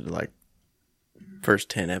only listened to like First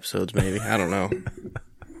 10 episodes, maybe. I don't know.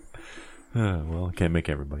 Well, can't make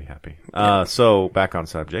everybody happy. So back on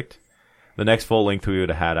subject. The next full length we would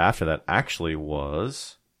have had after that actually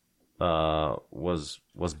was Bill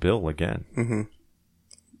again. Mm-hmm.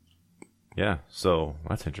 Yeah, so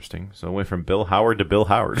that's interesting. So it went from Bill Howard to Bill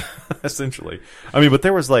Howard, essentially. I mean, but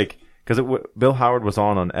there was like, because Bill Howard was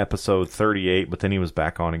on episode 38, but then he was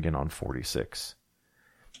back on again on 46.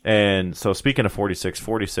 And so speaking of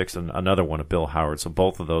 46 and another one of Bill Howard, so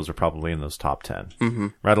both of those are probably in those top 10. Mm-hmm.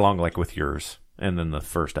 Right along like with yours, and then the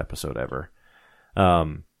first episode ever.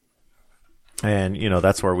 And, you know,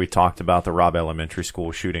 that's where we talked about the Robb Elementary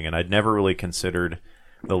School shooting, and I'd never really considered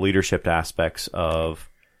the leadership aspects of,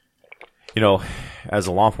 you know, as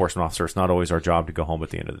a law enforcement officer, it's not always our job to go home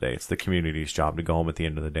at the end of the day. It's the community's job to go home at the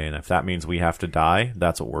end of the day. And if that means we have to die,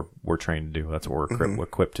 that's what we're trained to do. That's what we're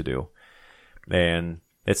equipped to do. And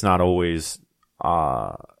it's not always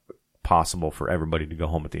possible for everybody to go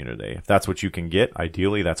home at the end of the day. If that's what you can get,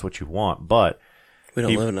 ideally, that's what you want. But we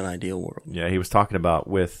don't live in an ideal world. Yeah, he was talking about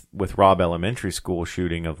with Robb Elementary School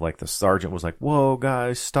shooting of like the sergeant was like, "Whoa,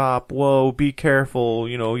 guys, stop! Whoa, be careful!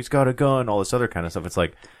 You know, he's got a gun." All this other kind of stuff. It's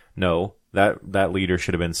like, no, that leader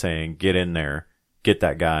should have been saying, "Get in there, get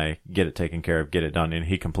that guy, get it taken care of, get it done." And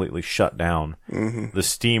he completely shut down the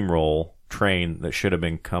steamroll train that should have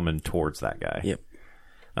been coming towards that guy. Yep.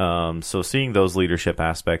 So seeing those leadership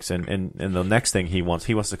aspects and the next thing he wants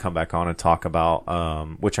to come back on and talk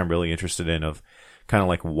about, which I'm really interested in, of kind of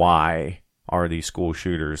like why are these school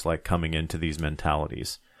shooters like coming into these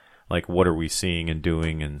mentalities? Like what are we seeing and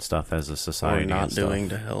doing and stuff as a society? Or not and stuff. doing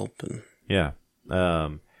to help and yeah.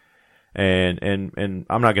 And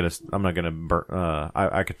I'm not gonna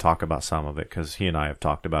I could talk about some of it because he and I have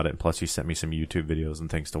talked about it, and plus he sent me some YouTube videos and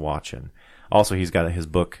things to watch, and also he's got his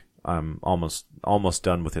book. I'm almost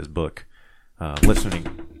done with his book,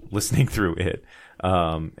 listening through it,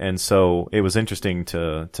 and so it was interesting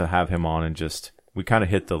to have him on, and just we kind of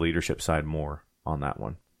hit the leadership side more on that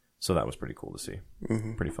one, so that was pretty cool to see,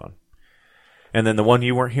 pretty fun. And then the one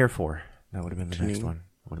you weren't here for, that would have been the next one.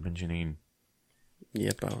 Would have been Janine.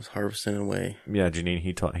 Yep, I was harvesting away. Yeah,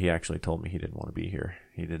 Janine, he actually told me he didn't want to be here.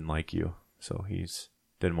 He didn't like you, so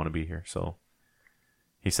didn't want to be here. So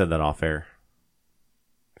he said that off air.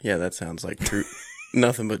 Yeah, that sounds like truth.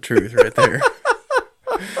 Nothing but truth right there.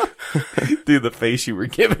 Dude, the face you were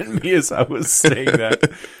giving me as I was saying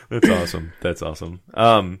that. That's awesome.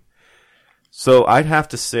 So I'd have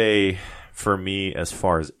to say, for me, as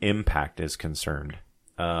far as impact is concerned,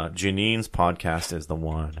 Janine's podcast is the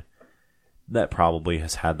one that probably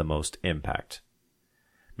has had the most impact.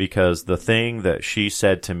 Because the thing that she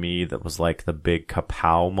said to me that was like the big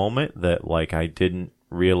kapow moment that like I didn't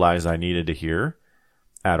realize I needed to hear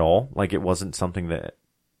at all. Like it wasn't something that,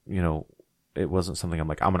 you know, it wasn't something I'm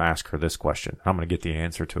like, I'm going to ask her this question. I'm going to get the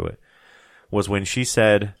answer to it. Was when she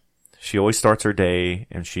said she always starts her day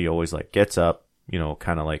and she always like gets up, you know,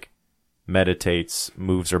 kind of like meditates,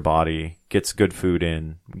 moves her body, gets good food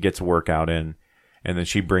in, gets workout in, and then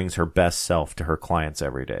she brings her best self to her clients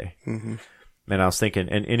every day. Mm-hmm. And I was thinking,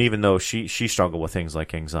 and even though she struggled with things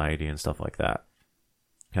like anxiety and stuff like that,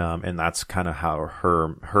 and that's kind of how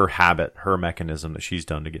her habit, her mechanism that she's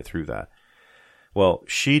done to get through that. Well,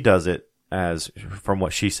 she does it as, from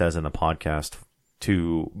what she says in the podcast,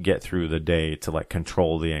 to get through the day, to like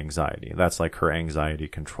control the anxiety. That's like her anxiety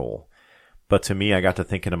control. But to me, I got to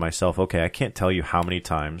thinking to myself, okay, I can't tell you how many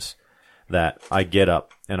times that I get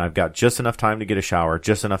up and I've got just enough time to get a shower,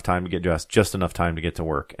 just enough time to get dressed, just enough time to get to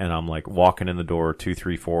work. And I'm like walking in the door 2,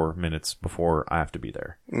 3, 4 minutes before I have to be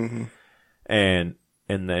there. Mm-hmm.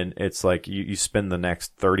 And then it's like you spend the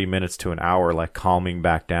next 30 minutes to an hour like calming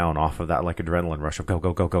back down off of that like adrenaline rush of go,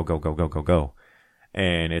 go, go, go, go, go, go, go, go.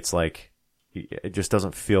 And it's like, it just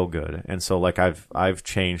doesn't feel good. And so like I've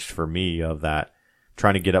changed for me of that,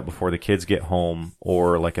 trying to get up before the kids get home,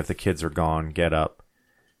 or like if the kids are gone, get up,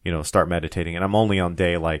 you know, start meditating. And I'm only on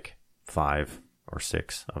day like 5 or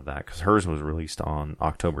 6 of that, because hers was released on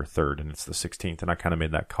October 3rd and it's the 16th. And I kind of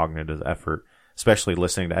made that cognitive effort, especially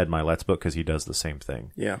listening to Ed Milet's book, because he does the same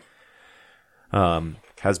thing. Yeah.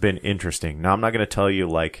 Has been interesting. Now, I'm not going to tell you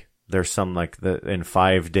like there's some like in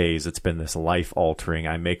 5 days it's been this life altering,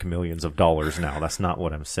 I make millions of dollars now. That's not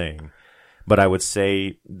what I'm saying. But I would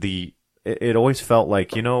say it always felt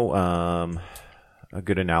like, you know, a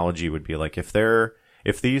good analogy would be like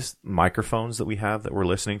if these microphones that we have that we're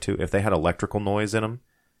listening to, if they had electrical noise in them,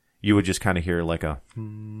 you would just kind of hear like a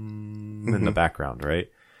in the background, right?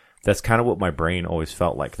 That's kind of what my brain always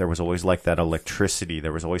felt like. There was always like that electricity.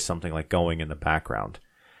 There was always something like going in the background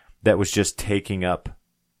that was just taking up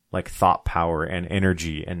like thought power and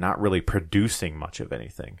energy and not really producing much of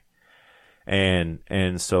anything.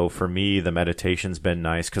 And so for me, the meditation's been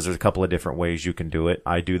nice because there's a couple of different ways you can do it.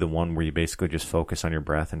 I do the one where you basically just focus on your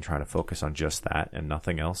breath and try to focus on just that and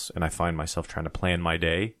nothing else. And I find myself trying to plan my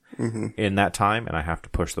day in that time, and I have to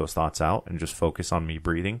push those thoughts out and just focus on me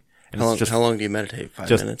breathing. And how long do you meditate? 5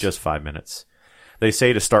 minutes? Just 5 minutes. They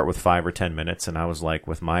say to start with 5 or 10 minutes, and I was like,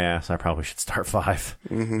 with my ass, I probably should start 5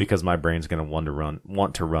 because my brain's going to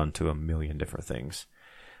want to run to a million different things.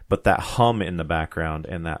 But that hum in the background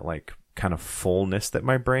and that like kind of fullness that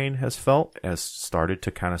my brain has felt has started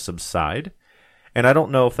to kind of subside. And I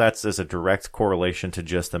don't know if that's as a direct correlation to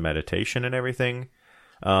just the meditation and everything.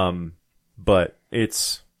 But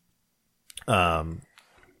it's,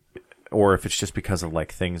 or if it's just because of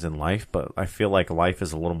like things in life, but I feel like life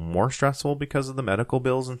is a little more stressful because of the medical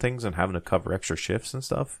bills and things and having to cover extra shifts and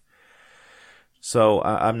stuff. So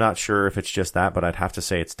I'm not sure if it's just that, but I'd have to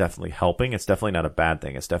say it's definitely helping. It's definitely not a bad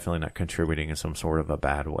thing. It's definitely not contributing in some sort of a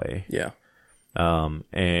bad way. Yeah.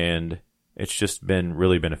 And it's just been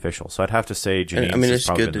really beneficial. So I'd have to say, Janine's, I mean, it's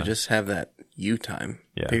good to just have that you time,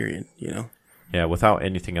 Yeah. period, you know? Yeah, without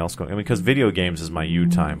anything else going. I mean, because video games is my you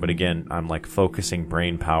time, but again, I'm like focusing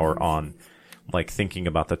brain power on like thinking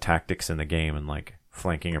about the tactics in the game and like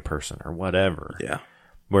flanking a person or whatever. Yeah.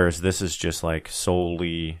 Whereas this is just like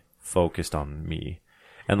solely focused on me.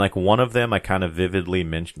 And like one of them I kind of vividly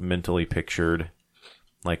mentally pictured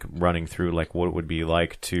like running through like what it would be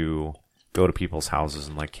like to go to people's houses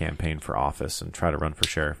and like campaign for office and try to run for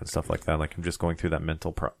sheriff and stuff like that. Like I'm just going through that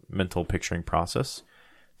mental picturing process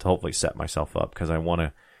to hopefully set myself up, because I want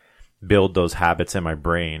to build those habits in my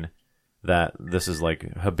brain that this is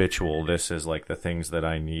like habitual. This is like the things that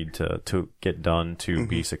I need to get done to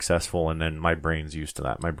be successful. And then my brain's used to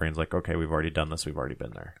that. My brain's like, okay, we've already done this. We've already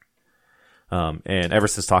been there. And ever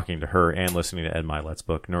since talking to her and listening to Ed Milet's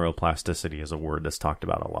book, neuroplasticity is a word that's talked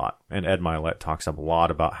about a lot. And Ed Milet talks a lot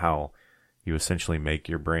about how you essentially make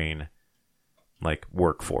your brain like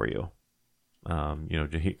work for you. You know,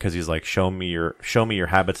 because he's like, show me your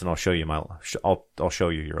habits and I'll show you I'll show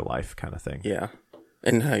you your life kind of thing. Yeah.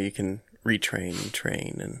 And how you can retrain and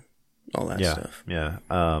train and all that stuff. Yeah.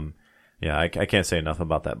 Yeah. I can't say enough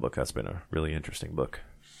about that book. That's been a really interesting book.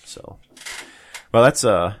 So, well,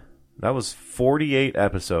 that was 48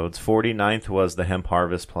 episodes. 49th was the hemp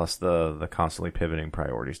harvest plus the constantly pivoting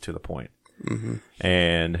priorities to the point.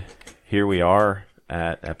 And here we are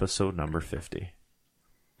at episode number 50.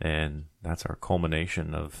 And that's our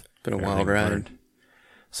culmination of been a wild ride.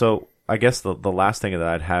 So I guess the last thing that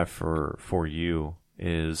I'd have for you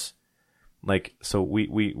is like, so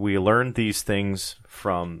we learned these things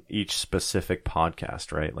from each specific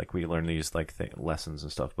podcast, right? Like we learn these like lessons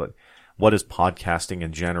and stuff, but what has podcasting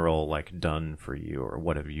in general like done for you, or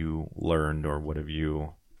what have you learned, or what have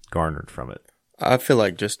you garnered from it? I feel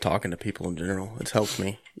like just talking to people in general, it's helped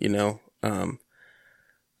me, you know,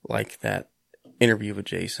 like that interview with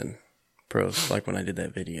Jason Pros, like when I did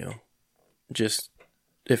that video, just,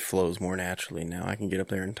 it flows more naturally now. I can get up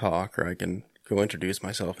there and talk, or I can go introduce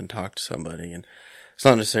myself and talk to somebody. And it's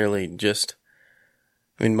not necessarily just,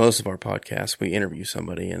 I mean, most of our podcasts, we interview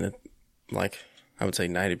somebody, and it, like, I would say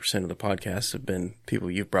 90% of the podcasts have been people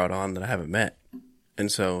you've brought on that I haven't met.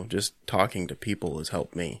 And so just talking to people has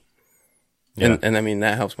helped me. Yeah. And I mean,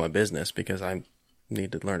 that helps my business because I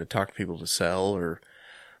need to learn to talk to people to sell or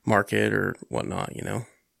market or whatnot, you know,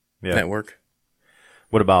 network.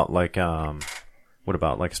 What about like,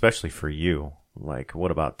 especially for you, like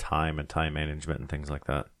what about time and time management and things like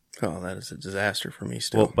that? Oh, that is a disaster for me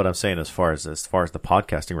still. Well, but I'm saying as far as the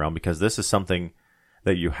podcasting realm, because this is something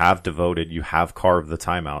that you have devoted, you have carved the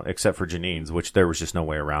time out, except for Janine's, which there was just no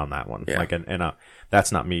way around that one. Yeah. Like, and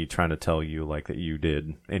that's not me trying to tell you like that you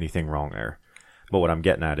did anything wrong there. But what I'm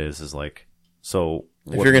getting at is like, so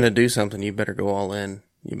if you're going to do something, you better go all in.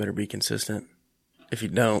 You better be consistent. If you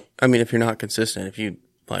don't, I mean, if you're not consistent, if you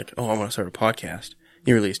like, oh, I want to start a podcast,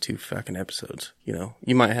 you release 2 fucking episodes, you know,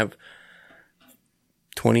 you might have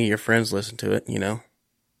 20 of your friends listen to it, you know,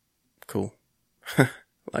 cool.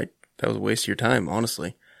 Like, that was a waste of your time,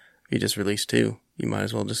 honestly. If you just released 2, you might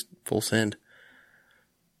as well just full send.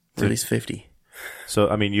 Release 50. So,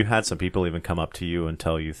 I mean, you had some people even come up to you and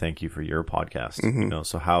tell you thank you for your podcast, you know,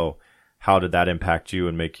 so how did that impact you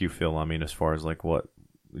and make you feel, I mean, as far as like what,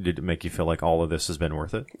 did it make you feel like all of this has been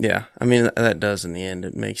worth it? Yeah. I mean, that does in the end.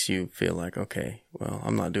 It makes you feel like, okay, well,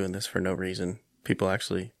 I'm not doing this for no reason. People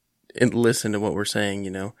actually listen to what we're saying, you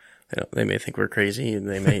know. They may think we're crazy and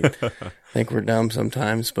they may think we're dumb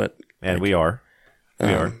sometimes, but. And like, we are.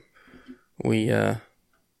 We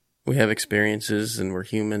have experiences and we're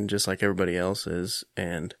human just like everybody else is.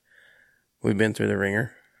 And we've been through the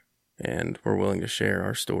ringer and we're willing to share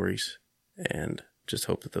our stories. And just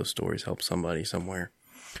hope that those stories help somebody somewhere.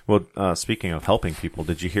 Well, speaking of helping people,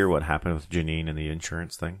 did you hear what happened with Janine and the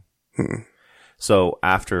insurance thing? So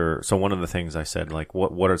one of the things I said, like,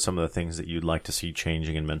 what are some of the things that you'd like to see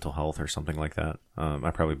changing in mental health or something like that?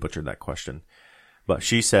 I probably butchered that question, but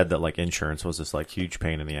she said that like insurance was this like huge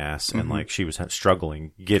pain in the ass, and like she was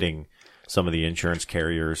struggling getting some of the insurance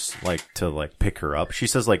carriers like to like pick her up. She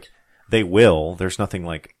says like they will. There's nothing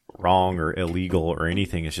like wrong or illegal or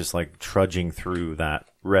anything. It's just like trudging through that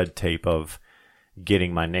red tape of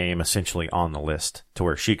getting my name essentially on the list to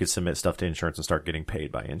where she could submit stuff to insurance and start getting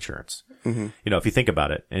paid by insurance. You know, if you think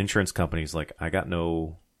about it, insurance companies like, I got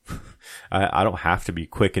no, I don't have to be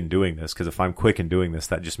quick in doing this, because if I'm quick in doing this,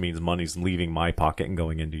 that just means money's leaving my pocket and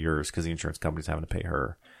going into yours because the insurance company's having to pay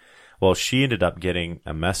her. Well, she ended up getting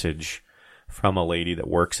a message from a lady that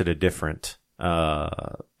works at a different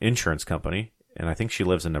insurance company, and I think she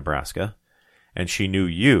lives in Nebraska, and she knew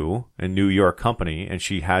you and knew your company, and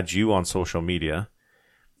she had you on social media,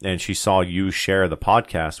 and she saw you share the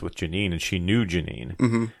podcast with Janine, and she knew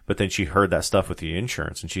Janine, but then she heard that stuff with the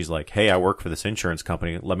insurance, and she's like, hey, I work for this insurance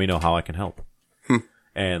company. Let me know how I can help.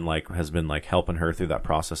 And like has been like helping her through that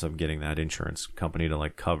process of getting that insurance company to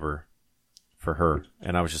like cover for her.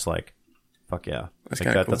 And I was just like, fuck yeah. That's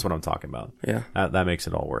cool. That's what I'm talking about. Yeah. That makes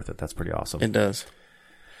it all worth it. That's pretty awesome. It does.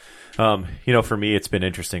 You know, for me, it's been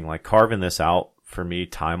interesting, like carving this out for me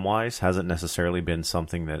time-wise hasn't necessarily been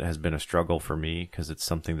something that has been a struggle for me, because it's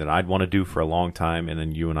something that I'd want to do for a long time, and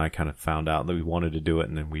then you and I kind of found out that we wanted to do it,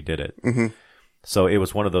 and then we did it. So it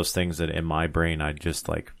was one of those things that in my brain, I just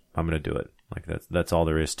like, I'm going to do it. Like that's all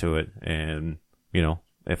there is to it. And, you know,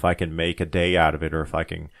 if I can make a day out of it, or if I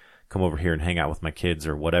can come over here and hang out with my kids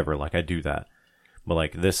or whatever, like I do that. But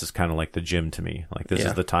like, this is kind of like the gym to me. Like this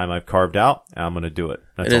is the time I've carved out, and I'm going to do it.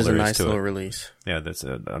 That's all there is to it. It is a nice little release. Yeah, that's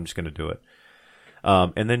it. I'm just going to do it.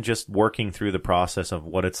 And then just working through the process of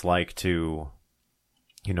what it's like to,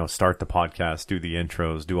 you know, start the podcast, do the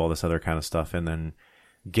intros, do all this other kind of stuff, and then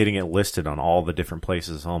getting it listed on all the different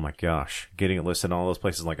places. Oh my gosh, getting it listed on all those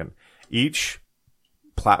places. Like each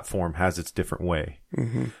platform has its different way.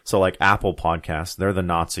 So like Apple Podcasts, they're the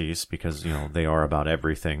Nazis because, you know, they are about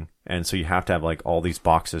everything. And so you have to have like all these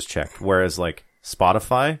boxes checked. Whereas like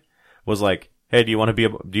Spotify was like, hey, do you want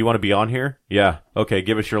to be on here? Yeah. Okay.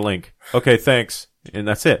 Give us your link. Okay. Thanks. And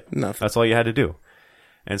that's it. Nothing. That's all you had to do.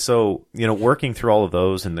 And so, you know, working through all of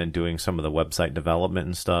those and then doing some of the website development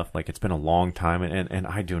and stuff, like it's been a long time, and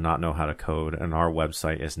I do not know how to code, and our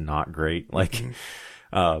website is not great. Like,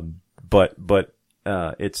 but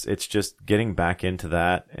it's just getting back into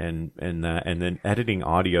that and then editing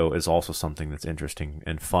audio is also something that's interesting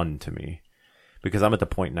and fun to me, because I'm at the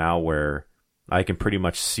point now where I can pretty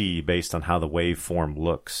much see based on how the waveform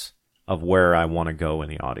looks of where I want to go in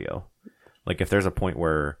the audio. Like if there's a point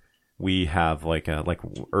where we have like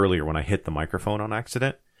earlier when I hit the microphone on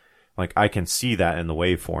accident, like I can see that in the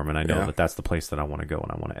waveform, and I know that that's the place that I want to go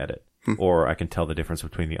and I want to edit. Or I can tell the difference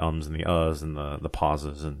between the ums and the uhs and the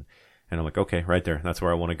pauses, and I'm like, okay, right there, that's where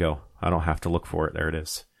I want to go. I don't have to look for it. There it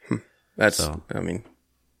is. I mean,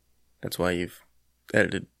 that's why you've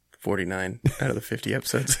edited 49 out of the 50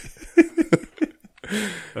 episodes.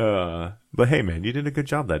 But hey, man, you did a good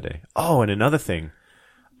job that day. Oh, and another thing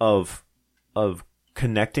of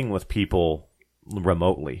connecting with people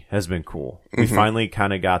remotely has been cool. We finally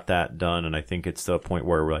kind of got that done, and I think it's the point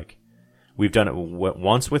where we've done it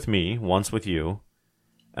once with me, once with you,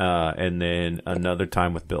 and then another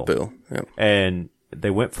time with Bill. Yep. And they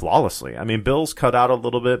went flawlessly. I mean, Bill's cut out a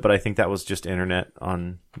little bit, but I think that was just internet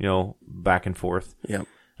on, you know, back and forth. Yep.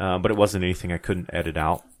 But it wasn't anything I couldn't edit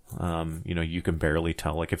out. You know, you can barely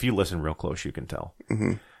tell. Like if you listen real close, you can tell.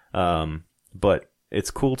 But it's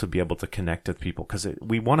cool to be able to connect with people, because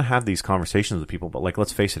we want to have these conversations with people. But like,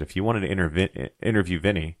 let's face it, if you wanted to interview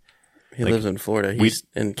Vinny, he lives in Florida. He's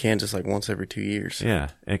in Kansas like once every 2 years.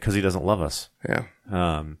 Yeah, and because he doesn't love us.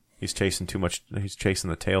 Yeah. He's chasing too much. He's chasing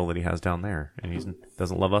the tail that he has down there, and he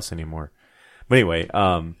doesn't love us anymore. But anyway,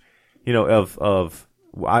 you know,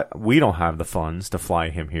 we don't have the funds to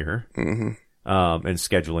fly him here, and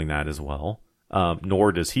scheduling that as well.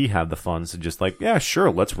 Nor does he have the funds to just like, yeah,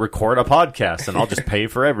 sure, let's record a podcast and I'll just pay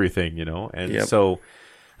for everything, you know? And so,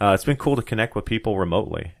 it's been cool to connect with people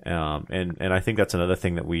remotely. And I think that's another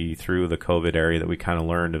thing that through the COVID area that we kind of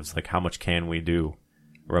learned is like, how much can we do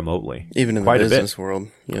remotely? Even in the business world,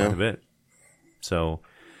 you know? Quite a bit. So,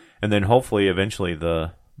 and then hopefully eventually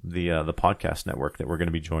the podcast network that we're going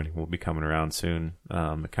to be joining will be coming around soon.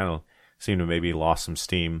 It kind of seemed to maybe lost some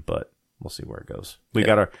steam, but we'll see where it goes. We've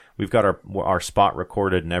got our spot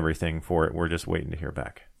recorded and everything for it. We're just waiting to hear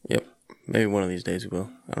back. Yep. Maybe one of these days we will.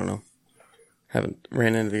 I don't know. Haven't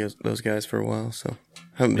ran into those guys for a while, so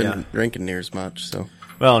haven't been drinking near as much. So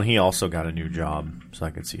well, and he also got a new job, so I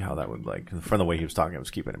could see how that would from the way he was talking, it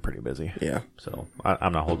was keeping him pretty busy. Yeah. So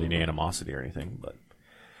I'm not holding any animosity or anything, but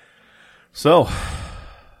so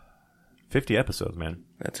 50 episodes, man.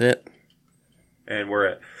 That's it. And we're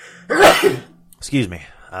at excuse me,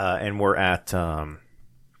 and we're at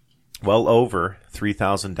well over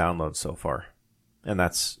 3,000 downloads so far, and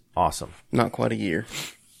that's awesome. Not quite a year.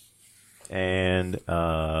 And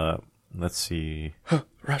let's see,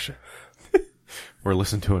 Russia. we're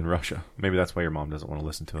listened to in Russia. Maybe that's why your mom doesn't want to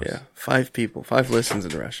listen to us. Yeah, 5 people, 5 listens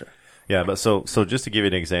in Russia. Yeah, but so just to give you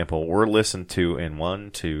an example, we're listened to in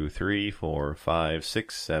 1, 2, 3, 4, 5,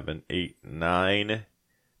 6, 7, 8, 9,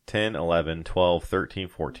 10, 11, 12, 13,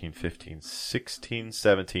 14, 15, 16,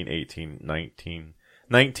 17, 18,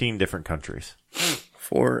 19 different countries.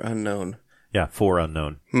 4 unknown. Yeah, 4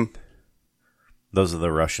 unknown. Those are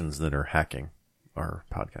the Russians that are hacking our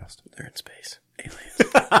podcast. They're in space.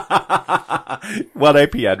 Aliens. What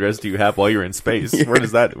IP address do you have while you're in space? Yeah. Where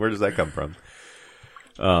does that come from?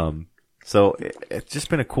 So it's just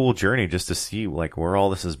been a cool journey just to see like where all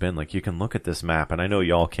this has been. Like you can look at this map, and I know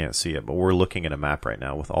y'all can't see it, but we're looking at a map right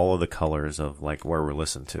now with all of the colors of like where we're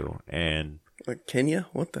listened to. And like Kenya?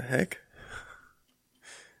 What the heck?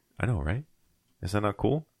 I know, right? Is that not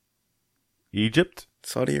cool? Egypt?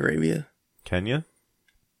 Saudi Arabia? Kenya?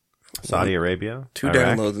 Saudi Arabia? 2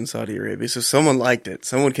 Iraq? downloads in Saudi Arabia. So someone liked it.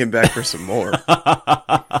 Someone came back for some more.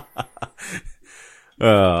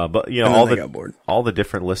 But you know, all the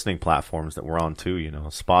different listening platforms that we're on too, you know,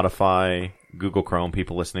 Spotify, Google Chrome,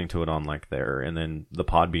 people listening to it on like there, and then the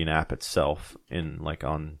Podbean app itself in like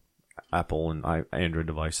on Apple and Android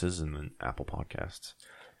devices, and then Apple Podcasts.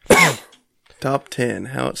 Top 10,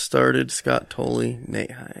 how it started, Scott Tolley,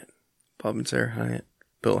 Nate Hyatt, Bob and Sarah Hyatt,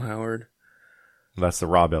 Bill Howard. That's the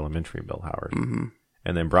Robb Elementary Bill Howard. Mm-hmm.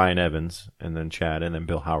 And then Brian Evans, and then Chad, and then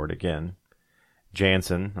Bill Howard again.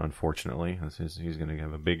 Jansen, unfortunately, he's going to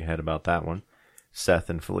have a big head about that one. Seth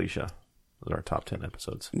and Felicia. Those are our top 10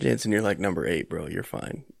 episodes. Jansen, you're like number 8, bro. You're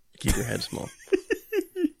fine. Keep your head small.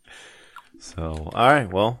 So, all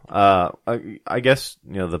right. Well, I guess,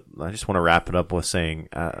 you know, I just want to wrap it up with saying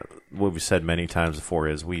what we've said many times before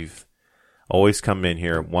is we've always come in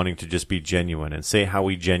here wanting to just be genuine and say how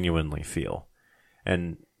we genuinely feel.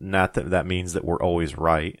 And not that means that we're always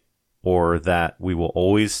right, or that we will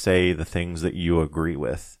always say the things that you agree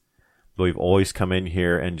with. But we've always come in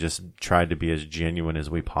here and just tried to be as genuine as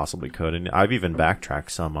we possibly could. And I've even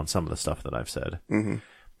backtracked some on some of the stuff that I've said,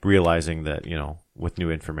 realizing that, you know, with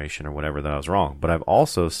new information or whatever, that I was wrong. But I've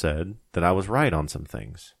also said that I was right on some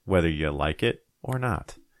things, whether you like it or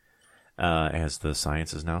not, as the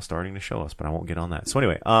science is now starting to show us. But I won't get on that. So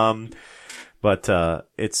anyway, But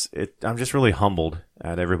I'm just really humbled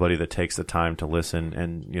at everybody that takes the time to listen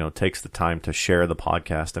and, you know, takes the time to share the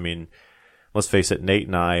podcast. I mean, let's face it, Nate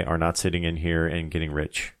and I are not sitting in here and getting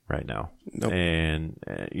rich right now. Nope. And,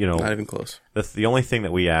 you know, not even close. The only thing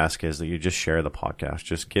that we ask is that you just share the podcast.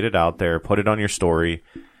 Just get it out there, put it on your story,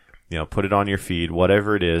 you know, put it on your feed,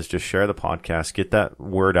 whatever it is, just share the podcast, get that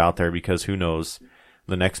word out there, because who knows,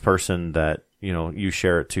 the next person that, you know, you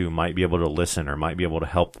share it to might be able to listen, or might be able to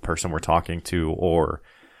help the person we're talking to, or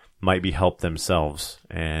might be helped themselves.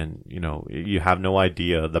 And, you know, you have no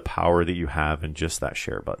idea the power that you have in just that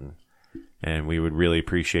share button. And we would really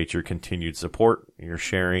appreciate your continued support, your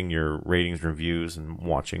sharing, your ratings, reviews, and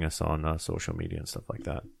watching us on social media and stuff like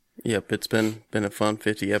that. Yep, it's been a fun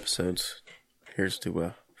 50 episodes. Here's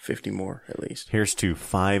to 50 more, at least. Here's to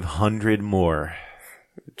 500 more.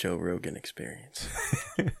 Joe Rogan experience.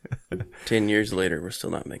 10 years later, we're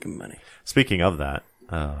still not making money. Speaking of that,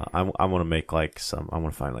 I want to make I want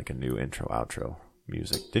to find like a new intro, outro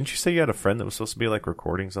music. Didn't you say you had a friend that was supposed to be like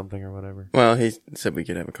recording something or whatever? Well, he said we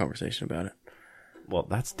could have a conversation about it. Well,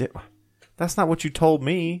 that's not what you told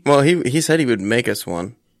me. Well, he said he would make us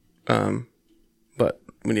one. But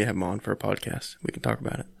we need to have him on for a podcast. We can talk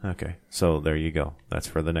about it. Okay. So there you go. That's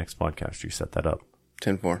for the next podcast. You set that up.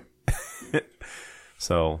 10-4.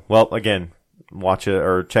 So, well, again, watch it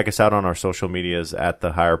or check us out on our social medias at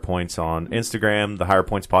The Higher Points on Instagram, The Higher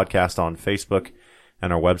Points Podcast on Facebook,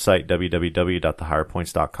 and our website,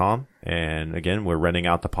 www.thehigherpoints.com. And again, we're renting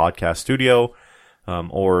out the podcast studio,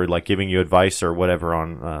 or like giving you advice or whatever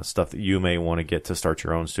on stuff that you may want to get to start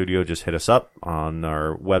your own studio. Just hit us up on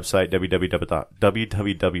our website,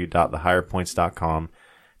 www.thehigherpoints.com.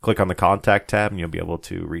 Click on the contact tab and you'll be able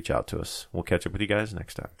to reach out to us. We'll catch up with you guys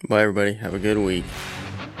next time. Bye, everybody. Have a good week.